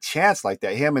just got a chance like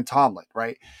that. Him and Tomlin,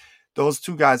 right? Those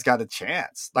two guys got a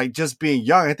chance. Like, just being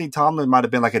young. I think Tomlin might have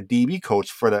been like a DB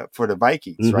coach for the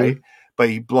Vikings, right? But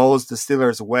he blows the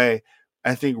Steelers away.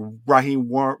 I think Raheem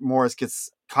Morris gets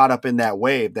caught up in that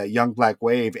wave, that young black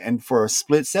wave. And for a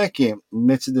split second, I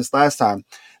mentioned this last time,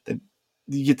 that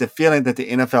you get the feeling that the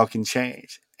NFL can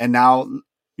change. And now,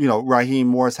 Raheem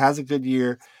Morris has a good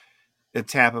year in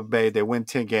Tampa Bay. They win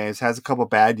 10 games, has a couple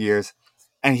bad years,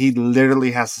 and he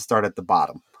literally has to start at the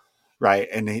bottom, right?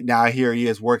 And now here he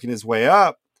is working his way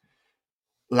up.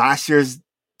 Last year's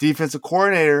defensive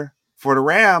coordinator for the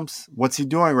Rams, what's he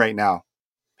doing right now?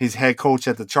 He's head coach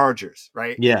at the Chargers,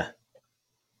 right? Yeah.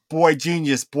 Boy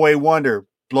genius, boy wonder,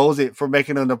 blows it for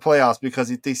making them the playoffs because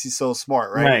he thinks he's so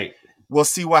smart, right? Right. We'll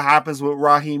see what happens with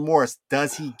Raheem Morris.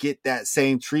 Does he get that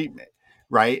same treatment,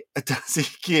 right? Does he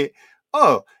get,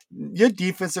 oh, your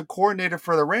defensive coordinator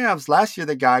for the Rams, last year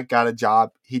the guy got a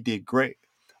job, he did great.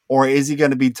 Or is he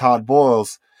going to be Todd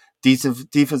Bowles,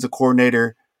 defensive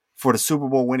coordinator for the Super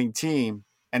Bowl winning team,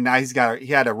 and now he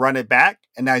had to run it back,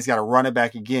 and now he's got to run it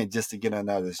back again just to get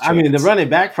another chance. I mean, the running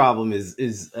back problem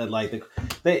is like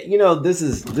this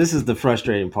is the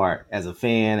frustrating part as a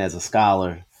fan, as a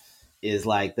scholar, is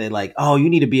like they're like, oh, you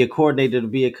need to be a coordinator to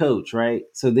be a coach, right?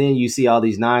 So then you see all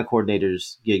these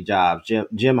non-coordinators get jobs.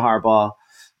 Jim Harbaugh,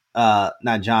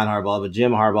 not John Harbaugh, but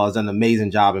Jim Harbaugh has done an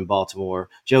amazing job in Baltimore.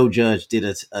 Joe Judge did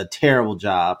a terrible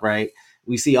job, right?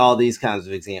 We see all these kinds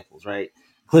of examples, right?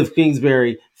 Cliff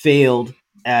Kingsbury failed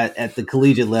at the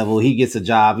collegiate level. He gets a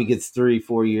job. He gets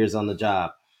 3-4 years on the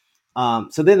job.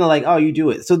 So then they're like, oh, you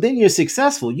do it. So then you're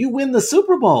successful. You win the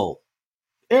Super Bowl.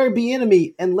 Eric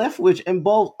Bieniemy and Leftwich and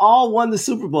both all won the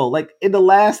Super Bowl like in the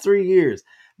last 3 years.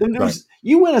 Then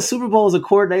you win a Super Bowl as a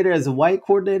coordinator, as a white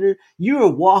coordinator, you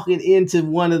are walking into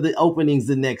one of the openings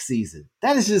the next season.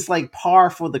 That is just like par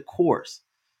for the course,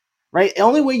 right? The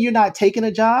only way you're not taking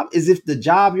a job is if the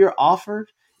job you're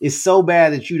offered is so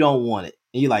bad that you don't want it.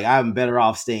 And you're like, I'm better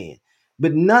off staying.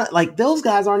 But not like those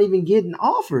guys aren't even getting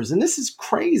offers. And this is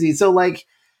crazy. So like,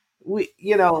 we're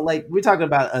talking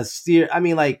about I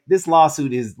mean, like this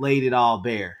lawsuit has laid it all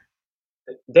bare.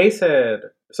 They said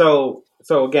so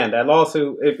again, that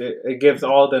lawsuit it gives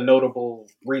all the notable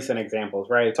recent examples,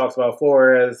 right? It talks about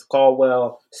Flores,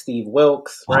 Caldwell, Steve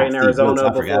Wilkes, right, in Arizona.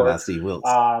 I forgot about Steve Wilkes.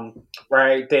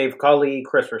 Right, Dave Culley,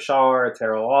 Chris Richard,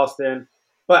 Terrell Austin.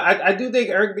 But I do think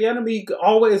Eric Bieniemy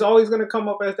is always going to come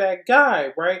up as that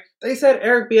guy, right? They said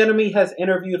Eric Bieniemy has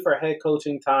interviewed for head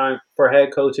coaching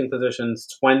positions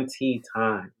 20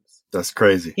 times. That's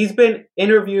crazy. He's been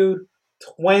interviewed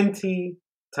 20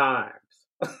 times.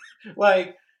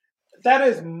 Like, that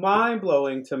is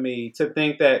mind-blowing to me to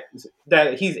think that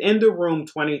he's in the room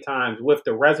 20 times with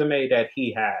the resume that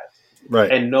he has. Right.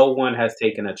 And no one has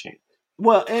taken a chance.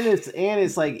 Well, and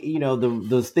it's like,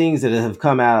 those things that have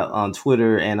come out on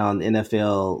Twitter and on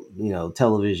NFL,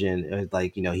 television,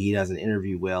 like, he doesn't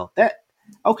interview well. That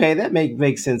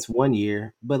makes sense one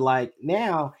year, but like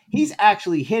now he's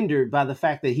actually hindered by the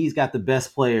fact that he's got the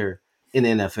best player in the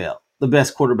NFL, the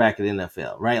best quarterback in the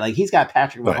NFL, right? Like he's got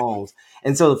Patrick Mahomes. Right.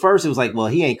 And so the first it was like, well,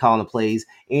 he ain't calling the plays.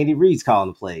 Andy Reid's calling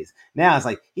the plays. Now it's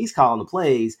like he's calling the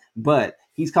plays, but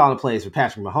he's calling the plays for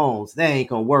Patrick Mahomes. That ain't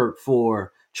gonna work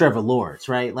for Trevor Lawrence,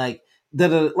 right? Like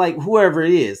like whoever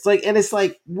it is, like, and it's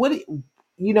like, what,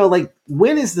 like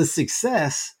when is the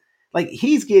success? Like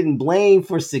he's getting blamed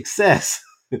for success,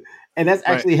 and that's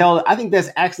actually held. I think that's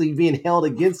actually being held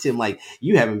against him. Like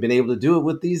you haven't been able to do it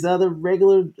with these other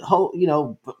regular,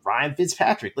 Ryan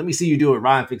Fitzpatrick. Let me see you do it,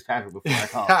 Ryan Fitzpatrick, before I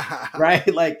call,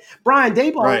 right? Like Brian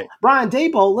Daboll. Right. Brian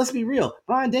Daboll. Let's be real.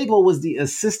 Brian Daboll was the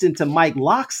assistant to Mike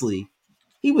Locksley.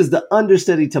 He was the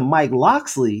understudy to Mike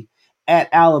Locksley at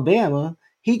Alabama.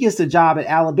 He gets the job at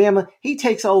Alabama. He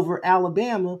takes over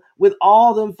Alabama with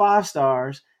all them 5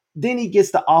 stars. Then he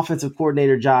gets the offensive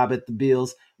coordinator job at the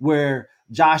Bills, where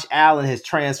Josh Allen has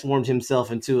transformed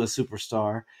himself into a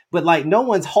superstar. But like no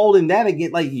one's holding that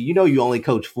against, like, you only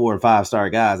coach 4 and 5 star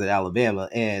guys at Alabama.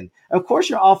 And of course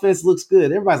your offense looks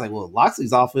good. Everybody's like, well,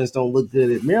 Loxley's offense don't look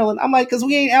good at Maryland. I'm like, because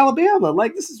we ain't Alabama.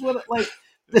 Like this is what, like,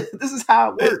 this is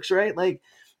how it works, right? Like,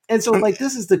 and so like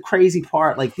this is the crazy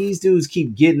part. Like these dudes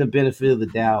keep getting the benefit of the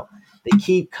doubt. They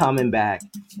keep coming back,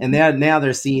 and now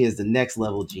they're seen as the next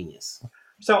level genius.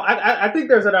 So I think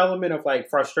there's an element of like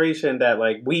frustration that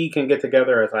like we can get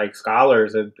together as like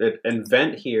scholars and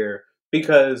vent here,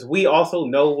 because we also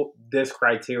know this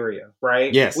criteria,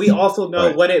 right? Yes. We also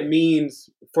know what it means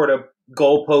for the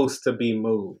goalposts to be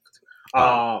moved.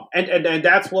 And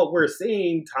that's what we're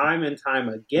seeing time and time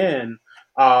again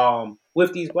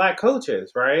with these black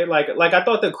coaches, right? Like I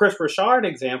thought the Chris Richard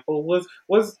example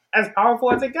was as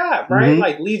powerful as it got, right? Mm-hmm.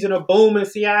 Like Legion of Boom in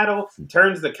Seattle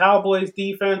turns the Cowboys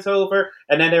defense over,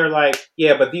 and then they're like,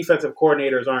 yeah, but defensive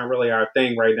coordinators aren't really our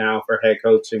thing right now for head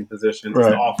coaching positions. It's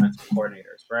offensive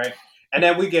coordinators, right? And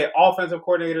then we get offensive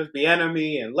coordinators,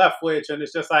 Bieniemy and Leftwich, and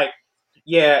it's just like,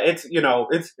 yeah, it's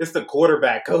it's the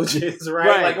quarterback coaches,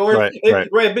 right?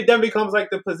 It then becomes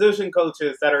like the position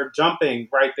coaches that are jumping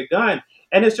the gun,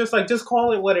 and it's just like, just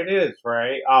call it what it is,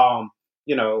 right? I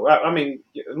mean,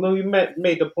 Lou, you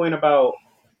made the point about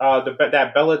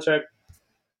that Belichick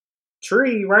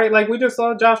tree, right? Like we just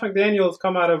saw Josh McDaniels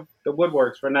come out of the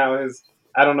woodworks for now his,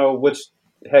 I don't know which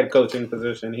head coaching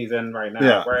position he's in right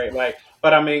now, right? Like,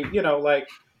 but I mean,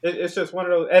 It's just one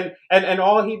of those, and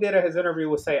all he did at his interview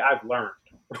was say, "I've learned."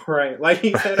 Right, like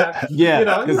he said,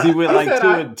 yeah, because he went like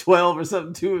said, 2-12 or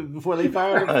something before they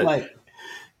fired him. Right. Like,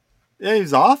 yeah,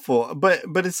 he's awful. But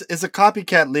it's a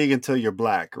copycat league until you're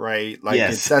black, right? Like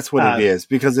yes, that's what it is.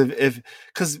 Because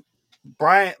because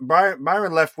Byron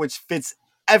Leftwich fits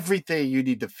everything you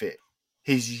need to fit.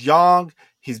 He's young.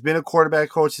 He's been a quarterback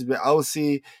coach. He's been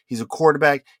OC. He's a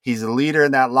quarterback. He's a leader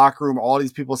in that locker room. All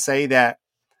these people say that,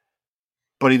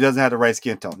 but he doesn't have the right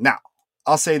skin tone. Now,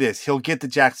 I'll say this: he'll get the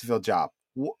Jacksonville job.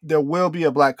 There will be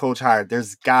a black coach hired.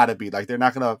 There's got to be. Like they're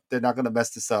not gonna mess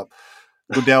this up.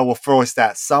 Goodell will force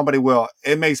that. Somebody will.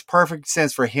 It makes perfect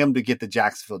sense for him to get the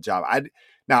Jacksonville job.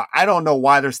 I don't know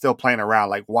why they're still playing around.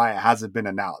 Like why it hasn't been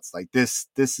announced. Like this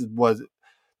was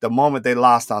the moment they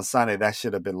lost on Sunday. That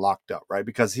should have been locked up, right?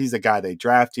 Because he's the guy they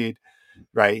drafted,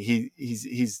 right?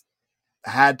 He's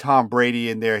had Tom Brady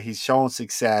in there. He's shown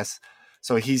success.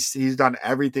 So he's done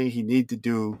everything he needed to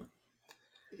do.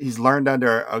 He's learned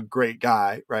under a great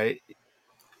guy, right?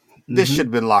 This should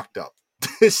have been locked up.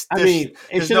 It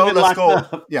should have been locked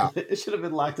up. Yeah, it should have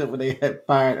been locked up when they had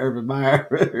fired Urban Meyer,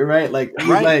 right? Like,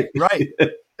 right.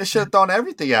 They should have thrown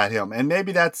everything at him, and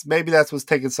maybe that's what's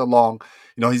taking so long.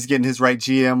 You know, he's getting his right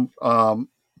GM.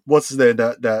 What's his name?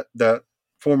 That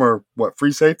former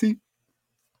free safety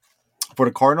for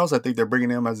the Cardinals. I think they're bringing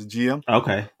him as a GM.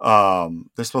 Okay.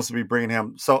 They're supposed to be bringing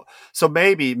him. So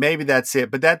maybe that's it.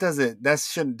 But that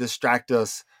shouldn't distract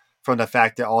us from the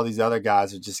fact that all these other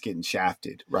guys are just getting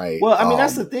shafted, right? Well, I mean,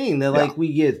 that's the thing that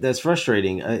we get that's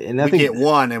frustrating. And I think get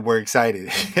one and we're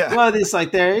excited. Yeah. Well, it's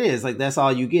like there it is. Like that's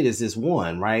all you get is this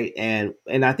one, right? And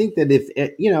I think that if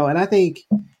and I think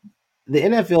the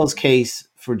NFL's case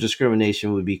for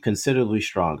discrimination would be considerably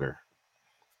stronger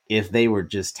if they were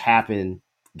just tapping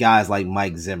guys like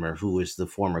Mike Zimmer, who was the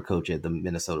former coach at the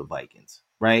Minnesota Vikings,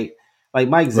 right? Like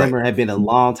Mike Zimmer had been a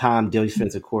long time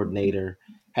defensive coordinator,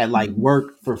 had like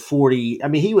worked for 40. I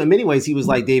mean, he in many ways he was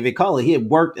like David Culley. He had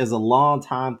worked as a long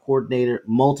time coordinator,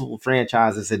 multiple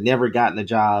franchises, had never gotten a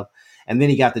job, and then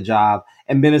he got the job.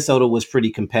 And Minnesota was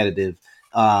pretty competitive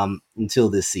until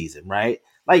this season, right?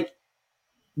 Like,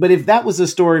 but if that was the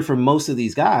story for most of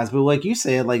these guys, but like you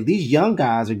said, like these young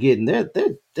guys are getting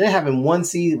they're having one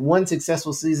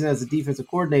successful season as a defensive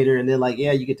coordinator, and they're like,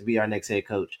 yeah, you get to be our next head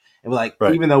coach. And we're like,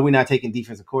 even though we're not taking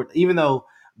defensive coordinator, even though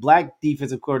black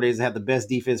defensive coordinators have the best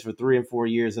defense for 3 and 4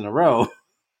 years in a row,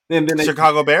 and then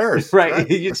Chicago Bears, right?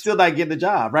 You're still not getting the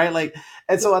job, right? Like,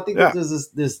 and so I think that there's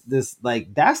this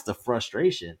like that's the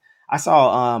frustration. I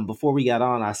saw before we got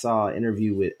on, I saw an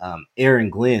interview with Aaron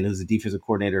Glenn, who's the defensive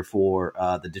coordinator for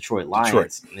the Detroit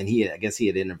Lions, and I guess he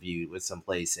had interviewed with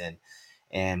someplace,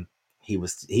 and he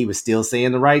was still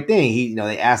saying the right thing.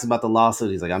 They asked about the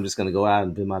lawsuit. He's like, I'm just going to go out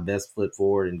and put my best foot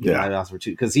forward and get my offer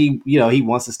too, because he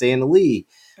wants to stay in the league.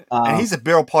 And he's a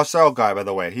Bill Parcells guy, by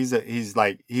the way. He's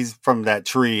from that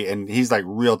tree, and he's like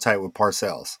real tight with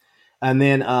Parcells. And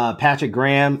then Patrick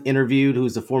Graham interviewed,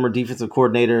 who's the former defensive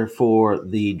coordinator for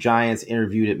the Giants,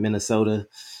 interviewed at Minnesota.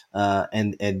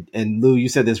 And Lou, you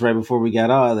said this right before we got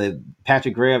on, that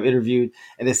Patrick Graham interviewed,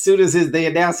 and as soon as they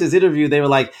announced his interview, they were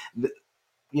like, the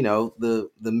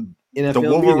NFL, the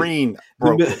Wolverine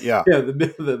broke it. Yeah,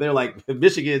 they're like,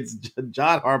 Michigan's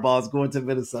John Harbaugh is going to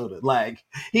Minnesota. Like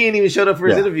he ain't even showed up for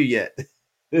his interview yet.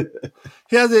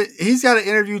 He's got an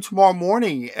interview tomorrow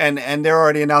morning, and they're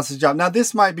already announced his job. Now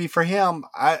this might be for him.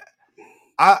 I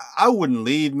wouldn't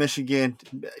leave Michigan,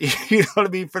 you know what I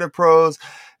mean, for the pros,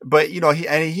 but he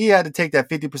had to take that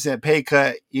 50% pay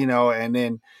cut, and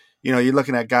then you're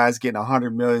looking at guys getting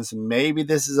 100 million. So maybe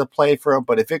this is a play for him.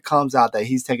 But if it comes out that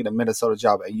he's taking a Minnesota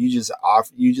job and you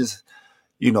just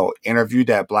interviewed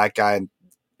that black guy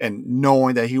and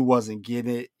knowing that he wasn't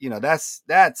getting it, that's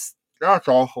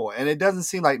awful. And it doesn't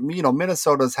seem like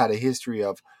Minnesota's had a history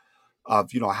of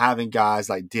having guys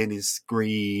like Dennis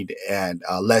Green and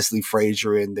Leslie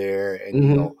Frazier in there,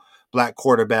 and black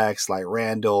quarterbacks like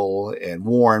Randall and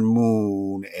Warren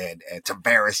Moon and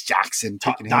Tavares Jackson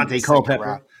taking Dante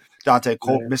Culpepper.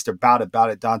 Mr. Bout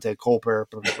It, Dante Culpepper,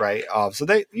 right? So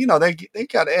they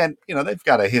got, and they've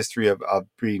got a history of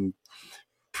being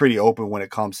pretty open when it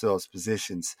comes to those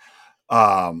positions.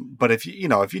 But if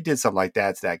you did something like that,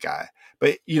 it's that guy.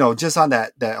 But just on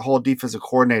that whole defensive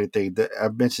coordinator thing, that I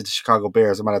mentioned the Chicago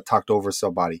Bears, I might have talked over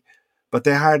somebody, but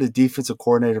they hired a defensive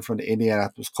coordinator from the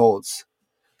Indianapolis Colts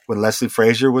when Leslie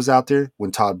Frazier was out there, when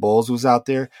Todd Bowles was out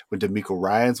there, when DeMeco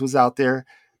Ryans was out there,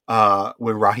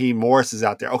 when Raheem Morris is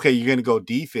out there. Okay, you're going to go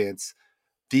defense.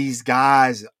 These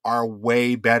guys are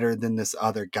way better than this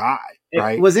other guy,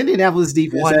 right? Was Indianapolis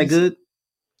defense that good?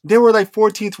 They were like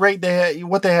 14th ranked.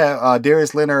 They had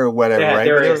Darius Leonard or whatever, right?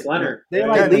 Darius Leonard. They're They're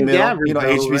like in the league middle. average, though,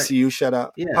 HBCU right?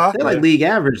 shutout. Yeah, Huh? they're like league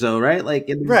average, though, right? Like,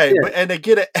 right. But and they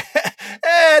get it.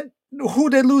 And who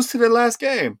they lose to their last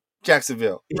game?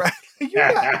 Jacksonville, right? You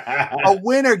got a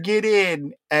winner get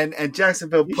in, and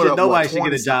Jacksonville put up. Nobody should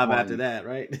get a job after that,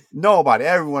 right? Nobody.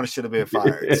 Everyone should have been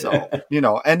fired. So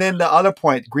and then the other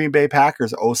point, Green Bay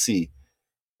Packers OC.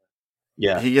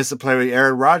 Yeah, he gets to play with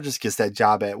Aaron Rodgers. Gets that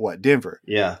job at Denver.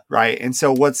 Yeah, right. And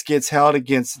so what gets held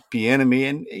against Bieniemy,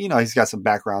 and he's got some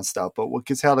background stuff, but what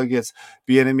gets held against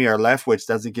Bieniemy or Leftwich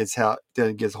doesn't get held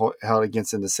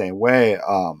against in the same way.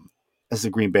 As the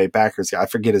Green Bay Packers guy. I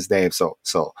forget his name, so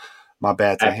my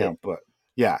bad to him. But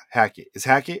yeah, Hackett. Is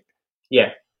Hackett?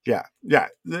 Yeah.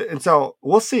 And so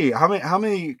we'll see how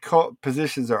many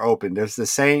positions are open. There's the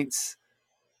Saints,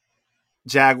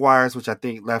 Jaguars, which I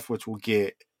think Leftwich will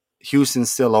get. Houston's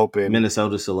still open.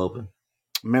 Minnesota's still open.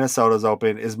 Minnesota's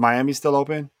open. Is Miami still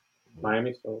open?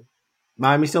 Miami's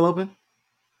still open?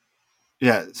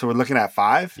 Yeah, so we're looking at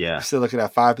 5? Yeah. We're still looking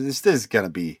at 5. There's got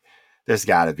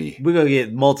to be. We're going to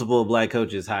get multiple black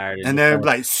coaches hired. And then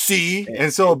like, see?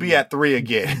 And so it'll be at 3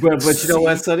 again. But you know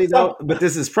what, Sonny, though? But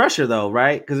this is pressure, though,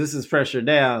 right? Because this is pressure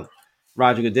down.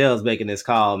 Roger Goodell's making this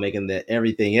call, making that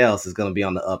everything else is going to be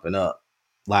on the up and up.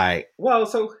 Like, well,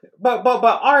 so but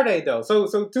are they though? So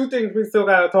two things we still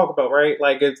got to talk about, right?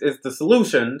 Like it's the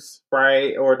solutions,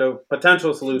 right, or the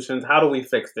potential solutions. How do we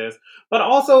fix this? But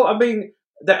also, I mean,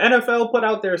 the NFL put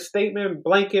out their statement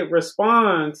blanket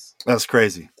response. That's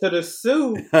crazy to the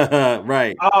suit,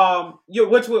 right?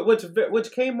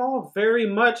 Which came off very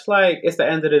much like it's the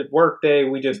end of the workday.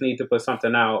 We just need to put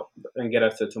something out and get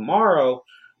us to tomorrow,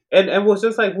 and was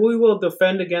just like we will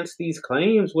defend against these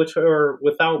claims which are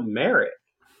without merit.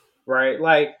 Right,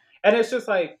 like, and it's just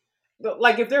like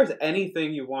if there's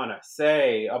anything you want to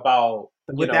say about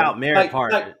without merit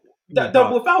part, the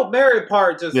without merit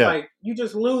part, just like you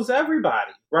just lose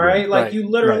everybody, right? Like you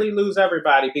literally lose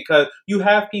everybody because you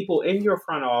have people in your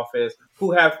front office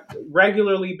who have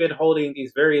regularly been holding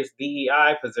these various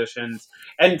DEI positions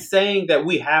and saying that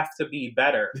we have to be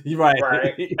better,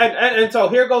 right? And so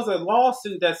here goes a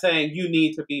lawsuit that's saying you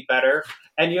need to be better,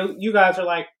 and you guys are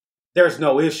like, there's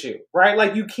no issue, right?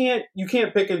 Like you can't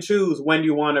pick and choose when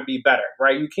you want to be better,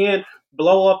 right? You can't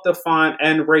blow up the font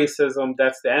and racism.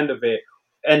 That's the end of it.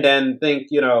 And then think,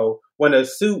 when a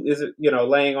suit is,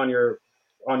 laying on your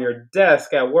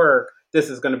desk at work, this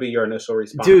is going to be your initial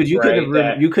response. Dude, you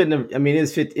couldn't have, I mean,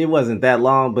 it wasn't that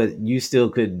long, but you still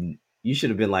could, you should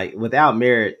have been like, without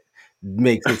merit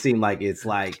makes it seem like it's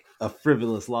like a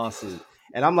frivolous lawsuit.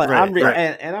 And I'm like,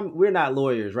 we're not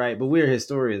lawyers, right? But we're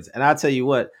historians. And I'll tell you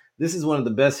what, this is one of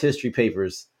the best history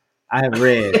papers I have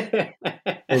read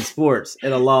in sports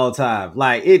in a long time.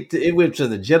 Like it went to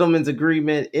the gentleman's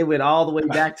agreement. It went all the way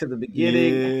back to the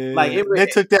beginning. Yeah. Like they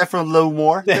took that from Lou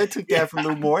Moore.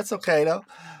 It's okay though.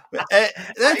 They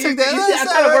took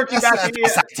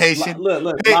that. Citation.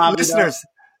 Look, hey, listeners.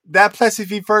 That Plessy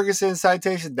v. Ferguson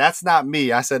citation, that's not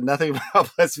me. I said nothing about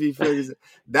Plessy v. Ferguson.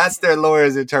 That's their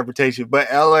lawyer's interpretation. But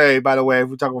LA, by the way, if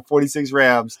we're talking 46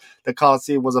 Rams, the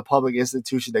Coliseum was a public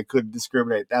institution that couldn't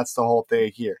discriminate. That's the whole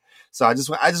thing here. So I just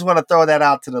want to throw that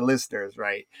out to the listeners,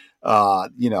 right?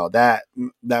 That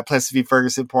Plessy v.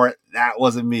 Ferguson part, that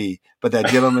wasn't me. But that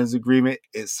gentleman's agreement,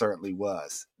 it certainly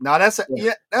was. Now that's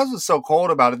what's so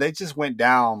cold about it. They just went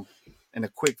down in a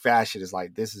quick fashion. It's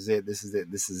like, this is it.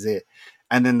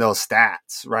 And then those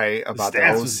stats, right, about the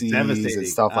OCs and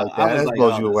stuff like that. That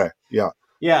blows you away. Yeah.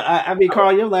 Yeah. I mean,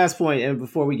 Carl, your last point, and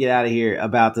before we get out of here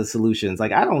about the solutions,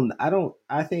 like I don't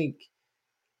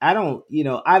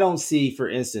see, for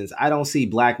instance, I don't see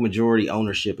black majority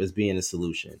ownership as being a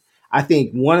solution. I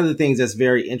think one of the things that's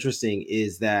very interesting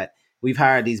is that we've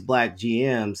hired these black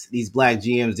GMs. These black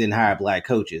GMs didn't hire black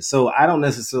coaches. So I don't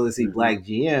necessarily see black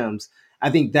GMs. I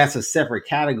think that's a separate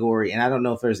category. And I don't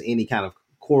know if there's any kind of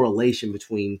correlation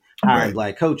between hiring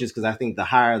black coaches, because I think the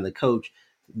hire and the coach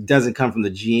doesn't come from the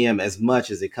GM as much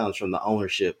as it comes from the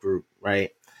ownership group,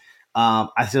 right?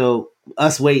 So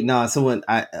us waiting on someone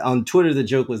on Twitter, the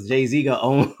joke was Jay-Z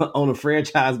gonna own a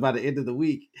franchise by the end of the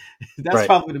week. That's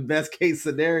probably the best case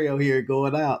scenario here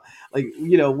going out. Like,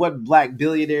 what black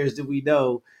billionaires do we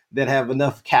know that have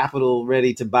enough capital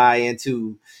ready to buy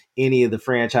into any of the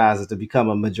franchises to become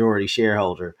a majority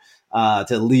shareholder? To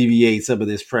alleviate some of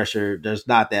this pressure, there's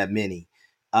not that many.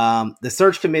 The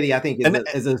search committee, I think,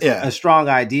 is a strong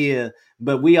idea,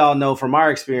 but we all know from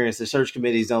our experience, the search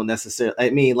committees don't necessarily, I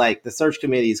mean, like the search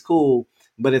committee is cool,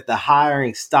 but if the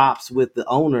hiring stops with the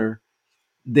owner,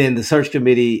 then the search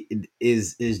committee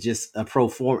is just a pro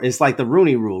forma. It's like the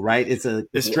Rooney Rule, right? It's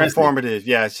dressing. Informative.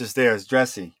 Yeah, it's just there. It's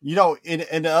dressing.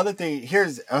 And the other thing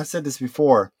I said this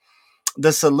before.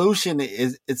 The solution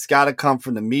is it's got to come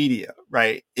from the media,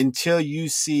 right? Until you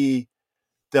see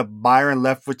the Byron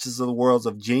Leftwiches of the worlds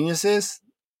of geniuses,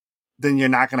 then you're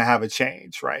not going to have a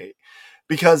change, right?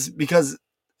 Because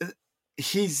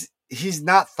he's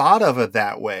not thought of it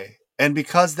that way. And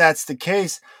because that's the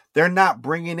case, they're not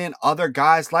bringing in other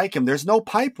guys like him. There's no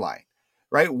pipeline,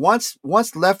 right? Once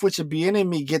Leftwich and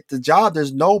Bieniemy get the job,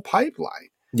 there's no pipeline.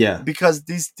 Yeah. Because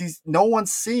these no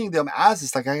one's seeing them as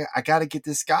it's like, I got to get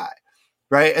this guy.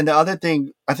 Right. And the other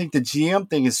thing, I think the GM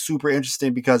thing is super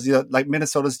interesting because, like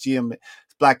Minnesota's GM,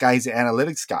 black guy, he's an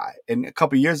analytics guy. And a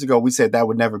couple of years ago, we said that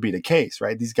would never be the case.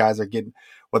 Right. These guys are getting,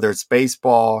 whether it's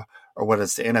baseball or whether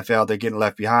it's the NFL, they're getting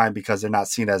left behind because they're not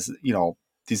seen as,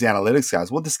 these analytics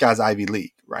guys. Well, this guy's Ivy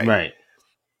League. Right. Right.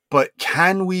 But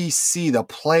can we see the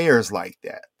players like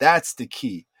that? That's the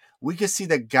key. We can see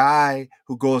the guy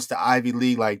who goes to Ivy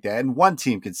League like that. And one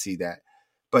team can see that.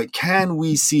 But can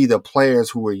we see the players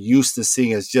who we're used to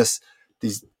seeing as just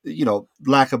these,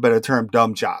 lack of a better term,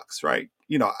 dumb jocks, right?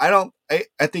 I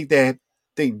think they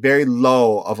think very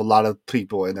low of a lot of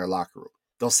people in their locker room.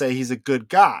 They'll say he's a good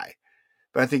guy,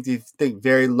 but I think they think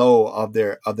very low of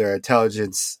their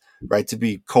intelligence, right? To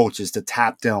be coaches, to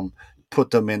tap them,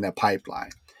 put them in the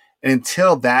pipeline. And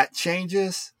until that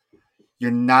changes, you're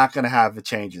not going to have a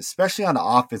change, especially on the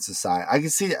offensive side. I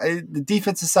can see the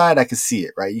defensive side. I can see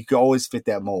it, right? You can always fit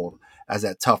that mold as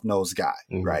that tough-nosed guy,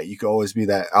 right? You can always be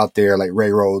that out there like Ray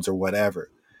Rhodes or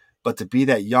whatever. But to be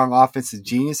that young offensive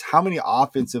genius, how many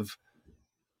offensive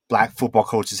black football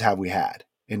coaches have we had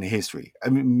in the history? I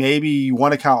mean, maybe you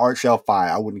want to count Art Shell Fye.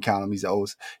 I wouldn't count him. He's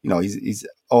he's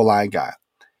O-line guy.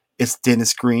 It's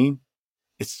Dennis Green.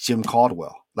 It's Jim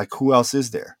Caldwell. Like, who else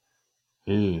is there?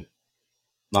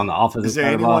 On the offensive, is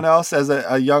there anyone else as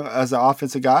an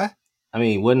offensive guy? I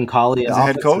mean, wasn't Collie as a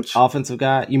head coach, offensive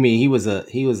guy? You mean he was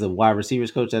a wide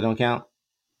receivers coach? That don't count.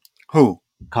 Who?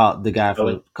 The guy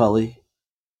from Collie.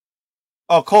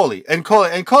 Oh, Coley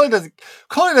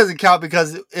doesn't count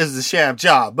because it's a sham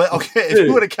job. But okay, if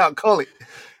you want to count Coley,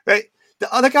 right?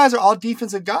 The other guys are all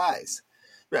defensive guys,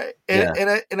 right?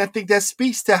 And I think that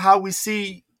speaks to how we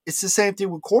see. It's the same thing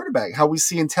with quarterback. How we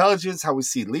see intelligence, how we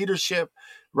see leadership.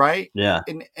 Right. Yeah.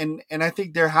 And I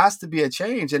think there has to be a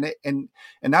change. And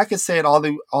I could say it all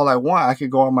I want. I could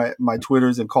go on my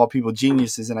Twitters and call people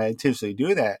geniuses, and I intentionally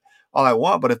do that all I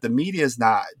want. But if the media is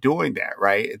not doing that,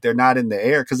 right, if they're not in the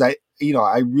air, because I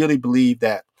really believe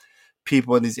that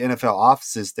people in these NFL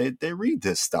offices, they read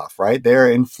this stuff, right?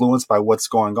 They're influenced by what's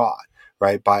going on,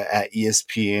 right, at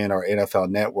ESPN or NFL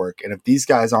Network. And if these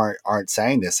guys aren't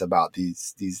saying this about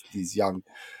these young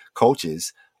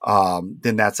coaches,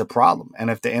 then that's a problem. And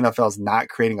if the NFL is not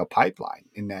creating a pipeline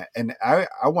in that, and I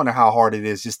wonder how hard it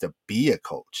is just to be a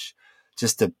coach,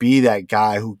 just to be that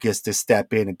guy who gets to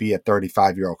step in and be a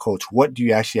 35-year-old coach. What do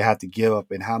you actually have to give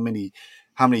up, and how many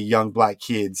young black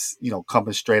kids,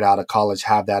 coming straight out of college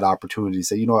have that opportunity to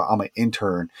say, I'm an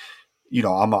intern.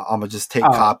 I'm gonna just take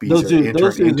copies.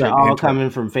 Those dudes are all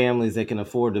coming from families that can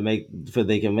afford to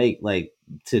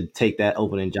take that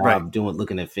opening job, right,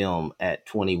 looking at film at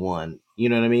 21. You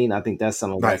know what I mean? I think that's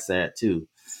some of what's there too.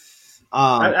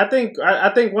 I think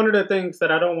one of the things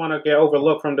that I don't want to get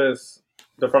overlooked from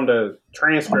the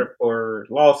transcript or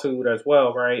lawsuit as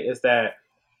well, right, is that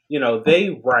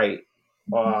they write,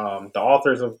 the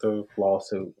authors of the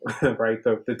lawsuit, right,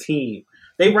 the team,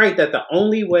 they write that the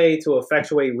only way to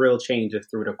effectuate real change is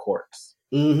through the courts.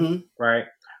 Mm-hmm. Right.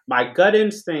 My gut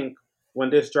instinct when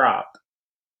this dropped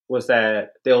was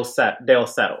that they'll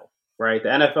settle. Right. The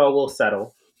NFL will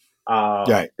settle.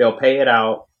 Right. They'll pay it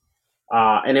out,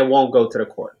 and it won't go to the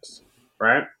courts.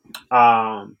 Right.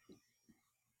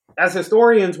 As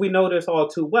historians, we know this all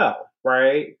too well.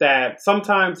 Right. That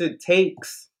sometimes it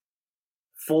takes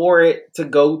for it to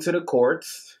go to the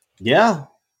courts. Yeah.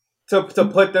 To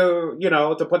put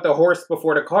the horse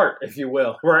before the cart, if you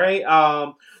will, right?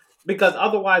 Because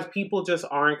otherwise people just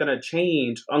aren't going to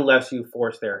change unless you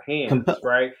force their hands,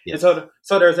 right? Yes. And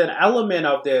so there's an element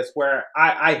of this where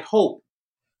I hope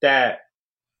that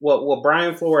what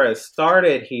Brian Flores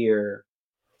started here,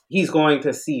 he's going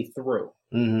to see through,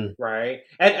 right?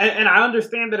 And I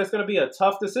understand that it's going to be a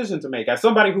tough decision to make. As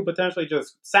somebody who potentially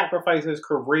just sacrificed his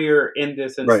career in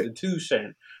this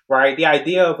institution, right? The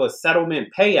idea of a settlement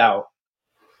payout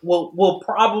will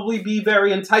probably be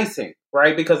very enticing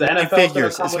right? Because the NFL is going to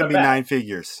figures. come It's with going a to be bag. 9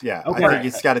 figures. Yeah, Okay. I think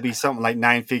it's got to be something like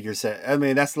 9 figures. I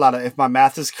mean, that's a lot of. If my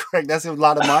math is correct, that's a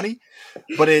lot of money.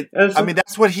 But I mean,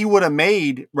 that's what he would have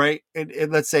made, right?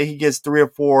 And let's say he gets 3 or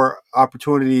 4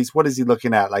 opportunities. What is he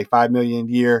looking at? Like $5 million a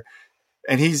year.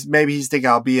 And he's thinking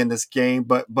I'll be in this game,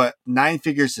 but 9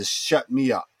 figures just shut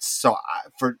me up. So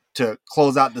to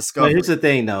close out Discovery. But here's the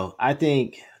thing, though. I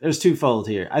think there's twofold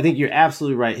here. I think you're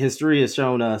absolutely right. History has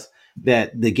shown us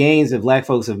that the gains that black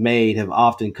folks have made have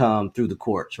often come through the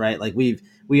courts, right? Like we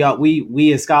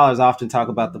as scholars often talk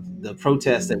about the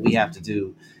protests that we have to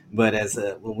do. But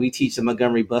when we teach the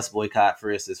Montgomery bus boycott, for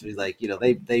instance, we like,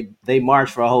 they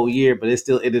marched for a whole year, but it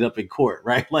still ended up in court,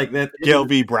 right? Like that. Gail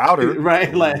V. Browder,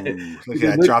 right? Like, look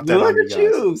at that, drop that on you guys.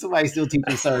 You. Somebody still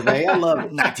teaching survey. I love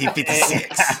it.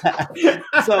 1956.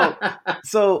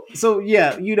 So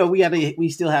yeah,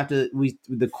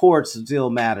 the courts still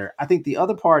matter. I think the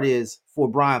other part is for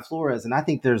Brian Flores, and I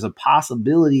think there's a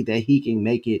possibility that he can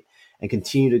make it and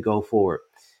continue to go forward,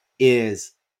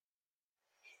 is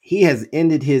he has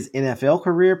ended his NFL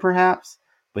career perhaps,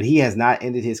 but he has not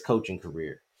ended his coaching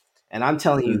career. And I'm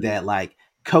telling you that like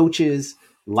coaches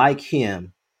like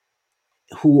him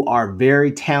who are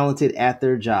very talented at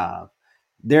their job,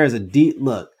 there's a deep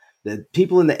look that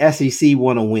people in the SEC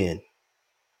want to win.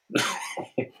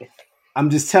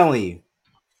 I'm just telling you,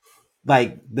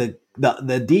 like the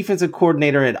defensive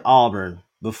coordinator at Auburn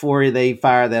before they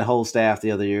fired that whole staff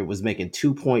the other year was making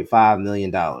 $2.5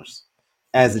 million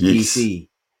as a DC,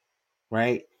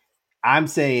 right? I'm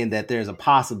saying that there's a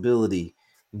possibility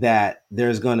that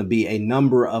there's going to be a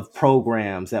number of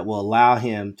programs that will allow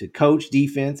him to coach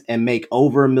defense and make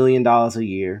over $1 million a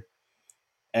year.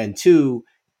 And 2,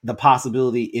 the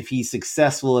possibility, if he's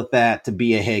successful at that, to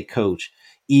be a head coach,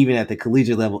 even at the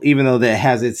collegiate level, even though that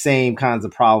has its same kinds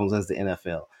of problems as the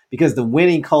NFL, because the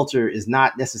winning culture is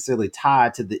not necessarily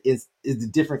tied to the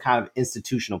different kind of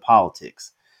institutional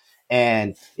politics.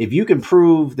 And if you can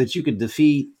prove that you could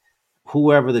defeat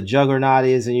whoever the juggernaut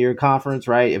is in your conference,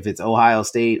 right? If it's Ohio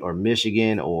State or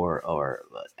Michigan or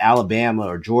Alabama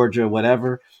or Georgia,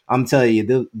 whatever, I'm telling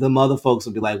you, the mother folks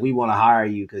will be like, we want to hire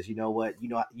you because you know what?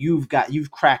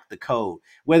 You've cracked the code,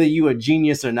 whether you are a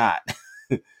genius or not.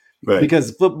 Right. Because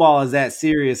football is that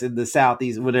serious in the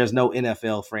Southeast where there's no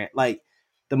NFL franchise. Like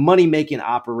the money-making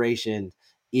operation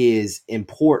is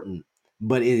important,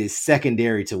 but it is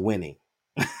secondary to winning.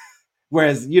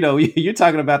 Whereas, you're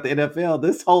talking about the NFL,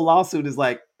 this whole lawsuit is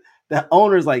like, the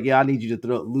owner's like, yeah, I need you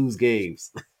to lose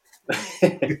games.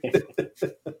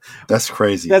 That's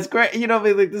crazy. That's great.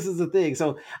 Like, this is the thing.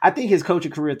 So I think his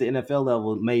coaching career at the NFL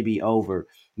level may be over,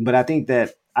 but I think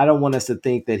that I don't want us to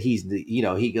think that he's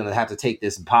going to have to take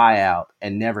this buyout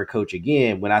and never coach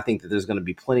again, when I think that there's going to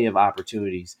be plenty of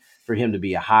opportunities for him to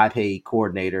be a high paid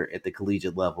coordinator at the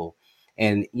collegiate level.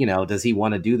 And, does he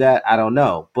want to do that? I don't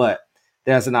know, but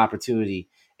there's an opportunity,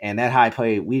 and that high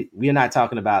pay, we're not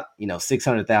talking about,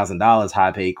 $600,000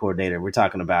 high paid coordinator. We're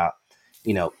talking about,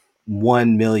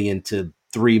 $1 million to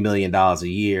 $3 million a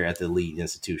year at the elite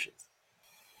institutions.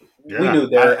 Yeah. We knew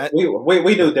Derek.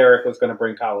 We knew Derek was going to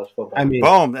bring college football. I mean,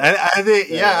 boom! I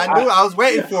think, I knew. I was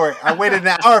waiting for it. I waited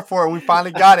an hour for it. We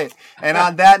finally got it. And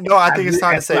on that note, I think it's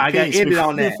time to say peace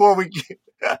before we.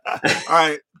 All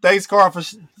right, thanks, Carl,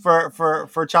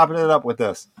 for chopping it up with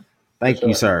us. Thank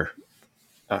you, sir.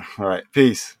 All right,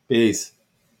 peace. Peace.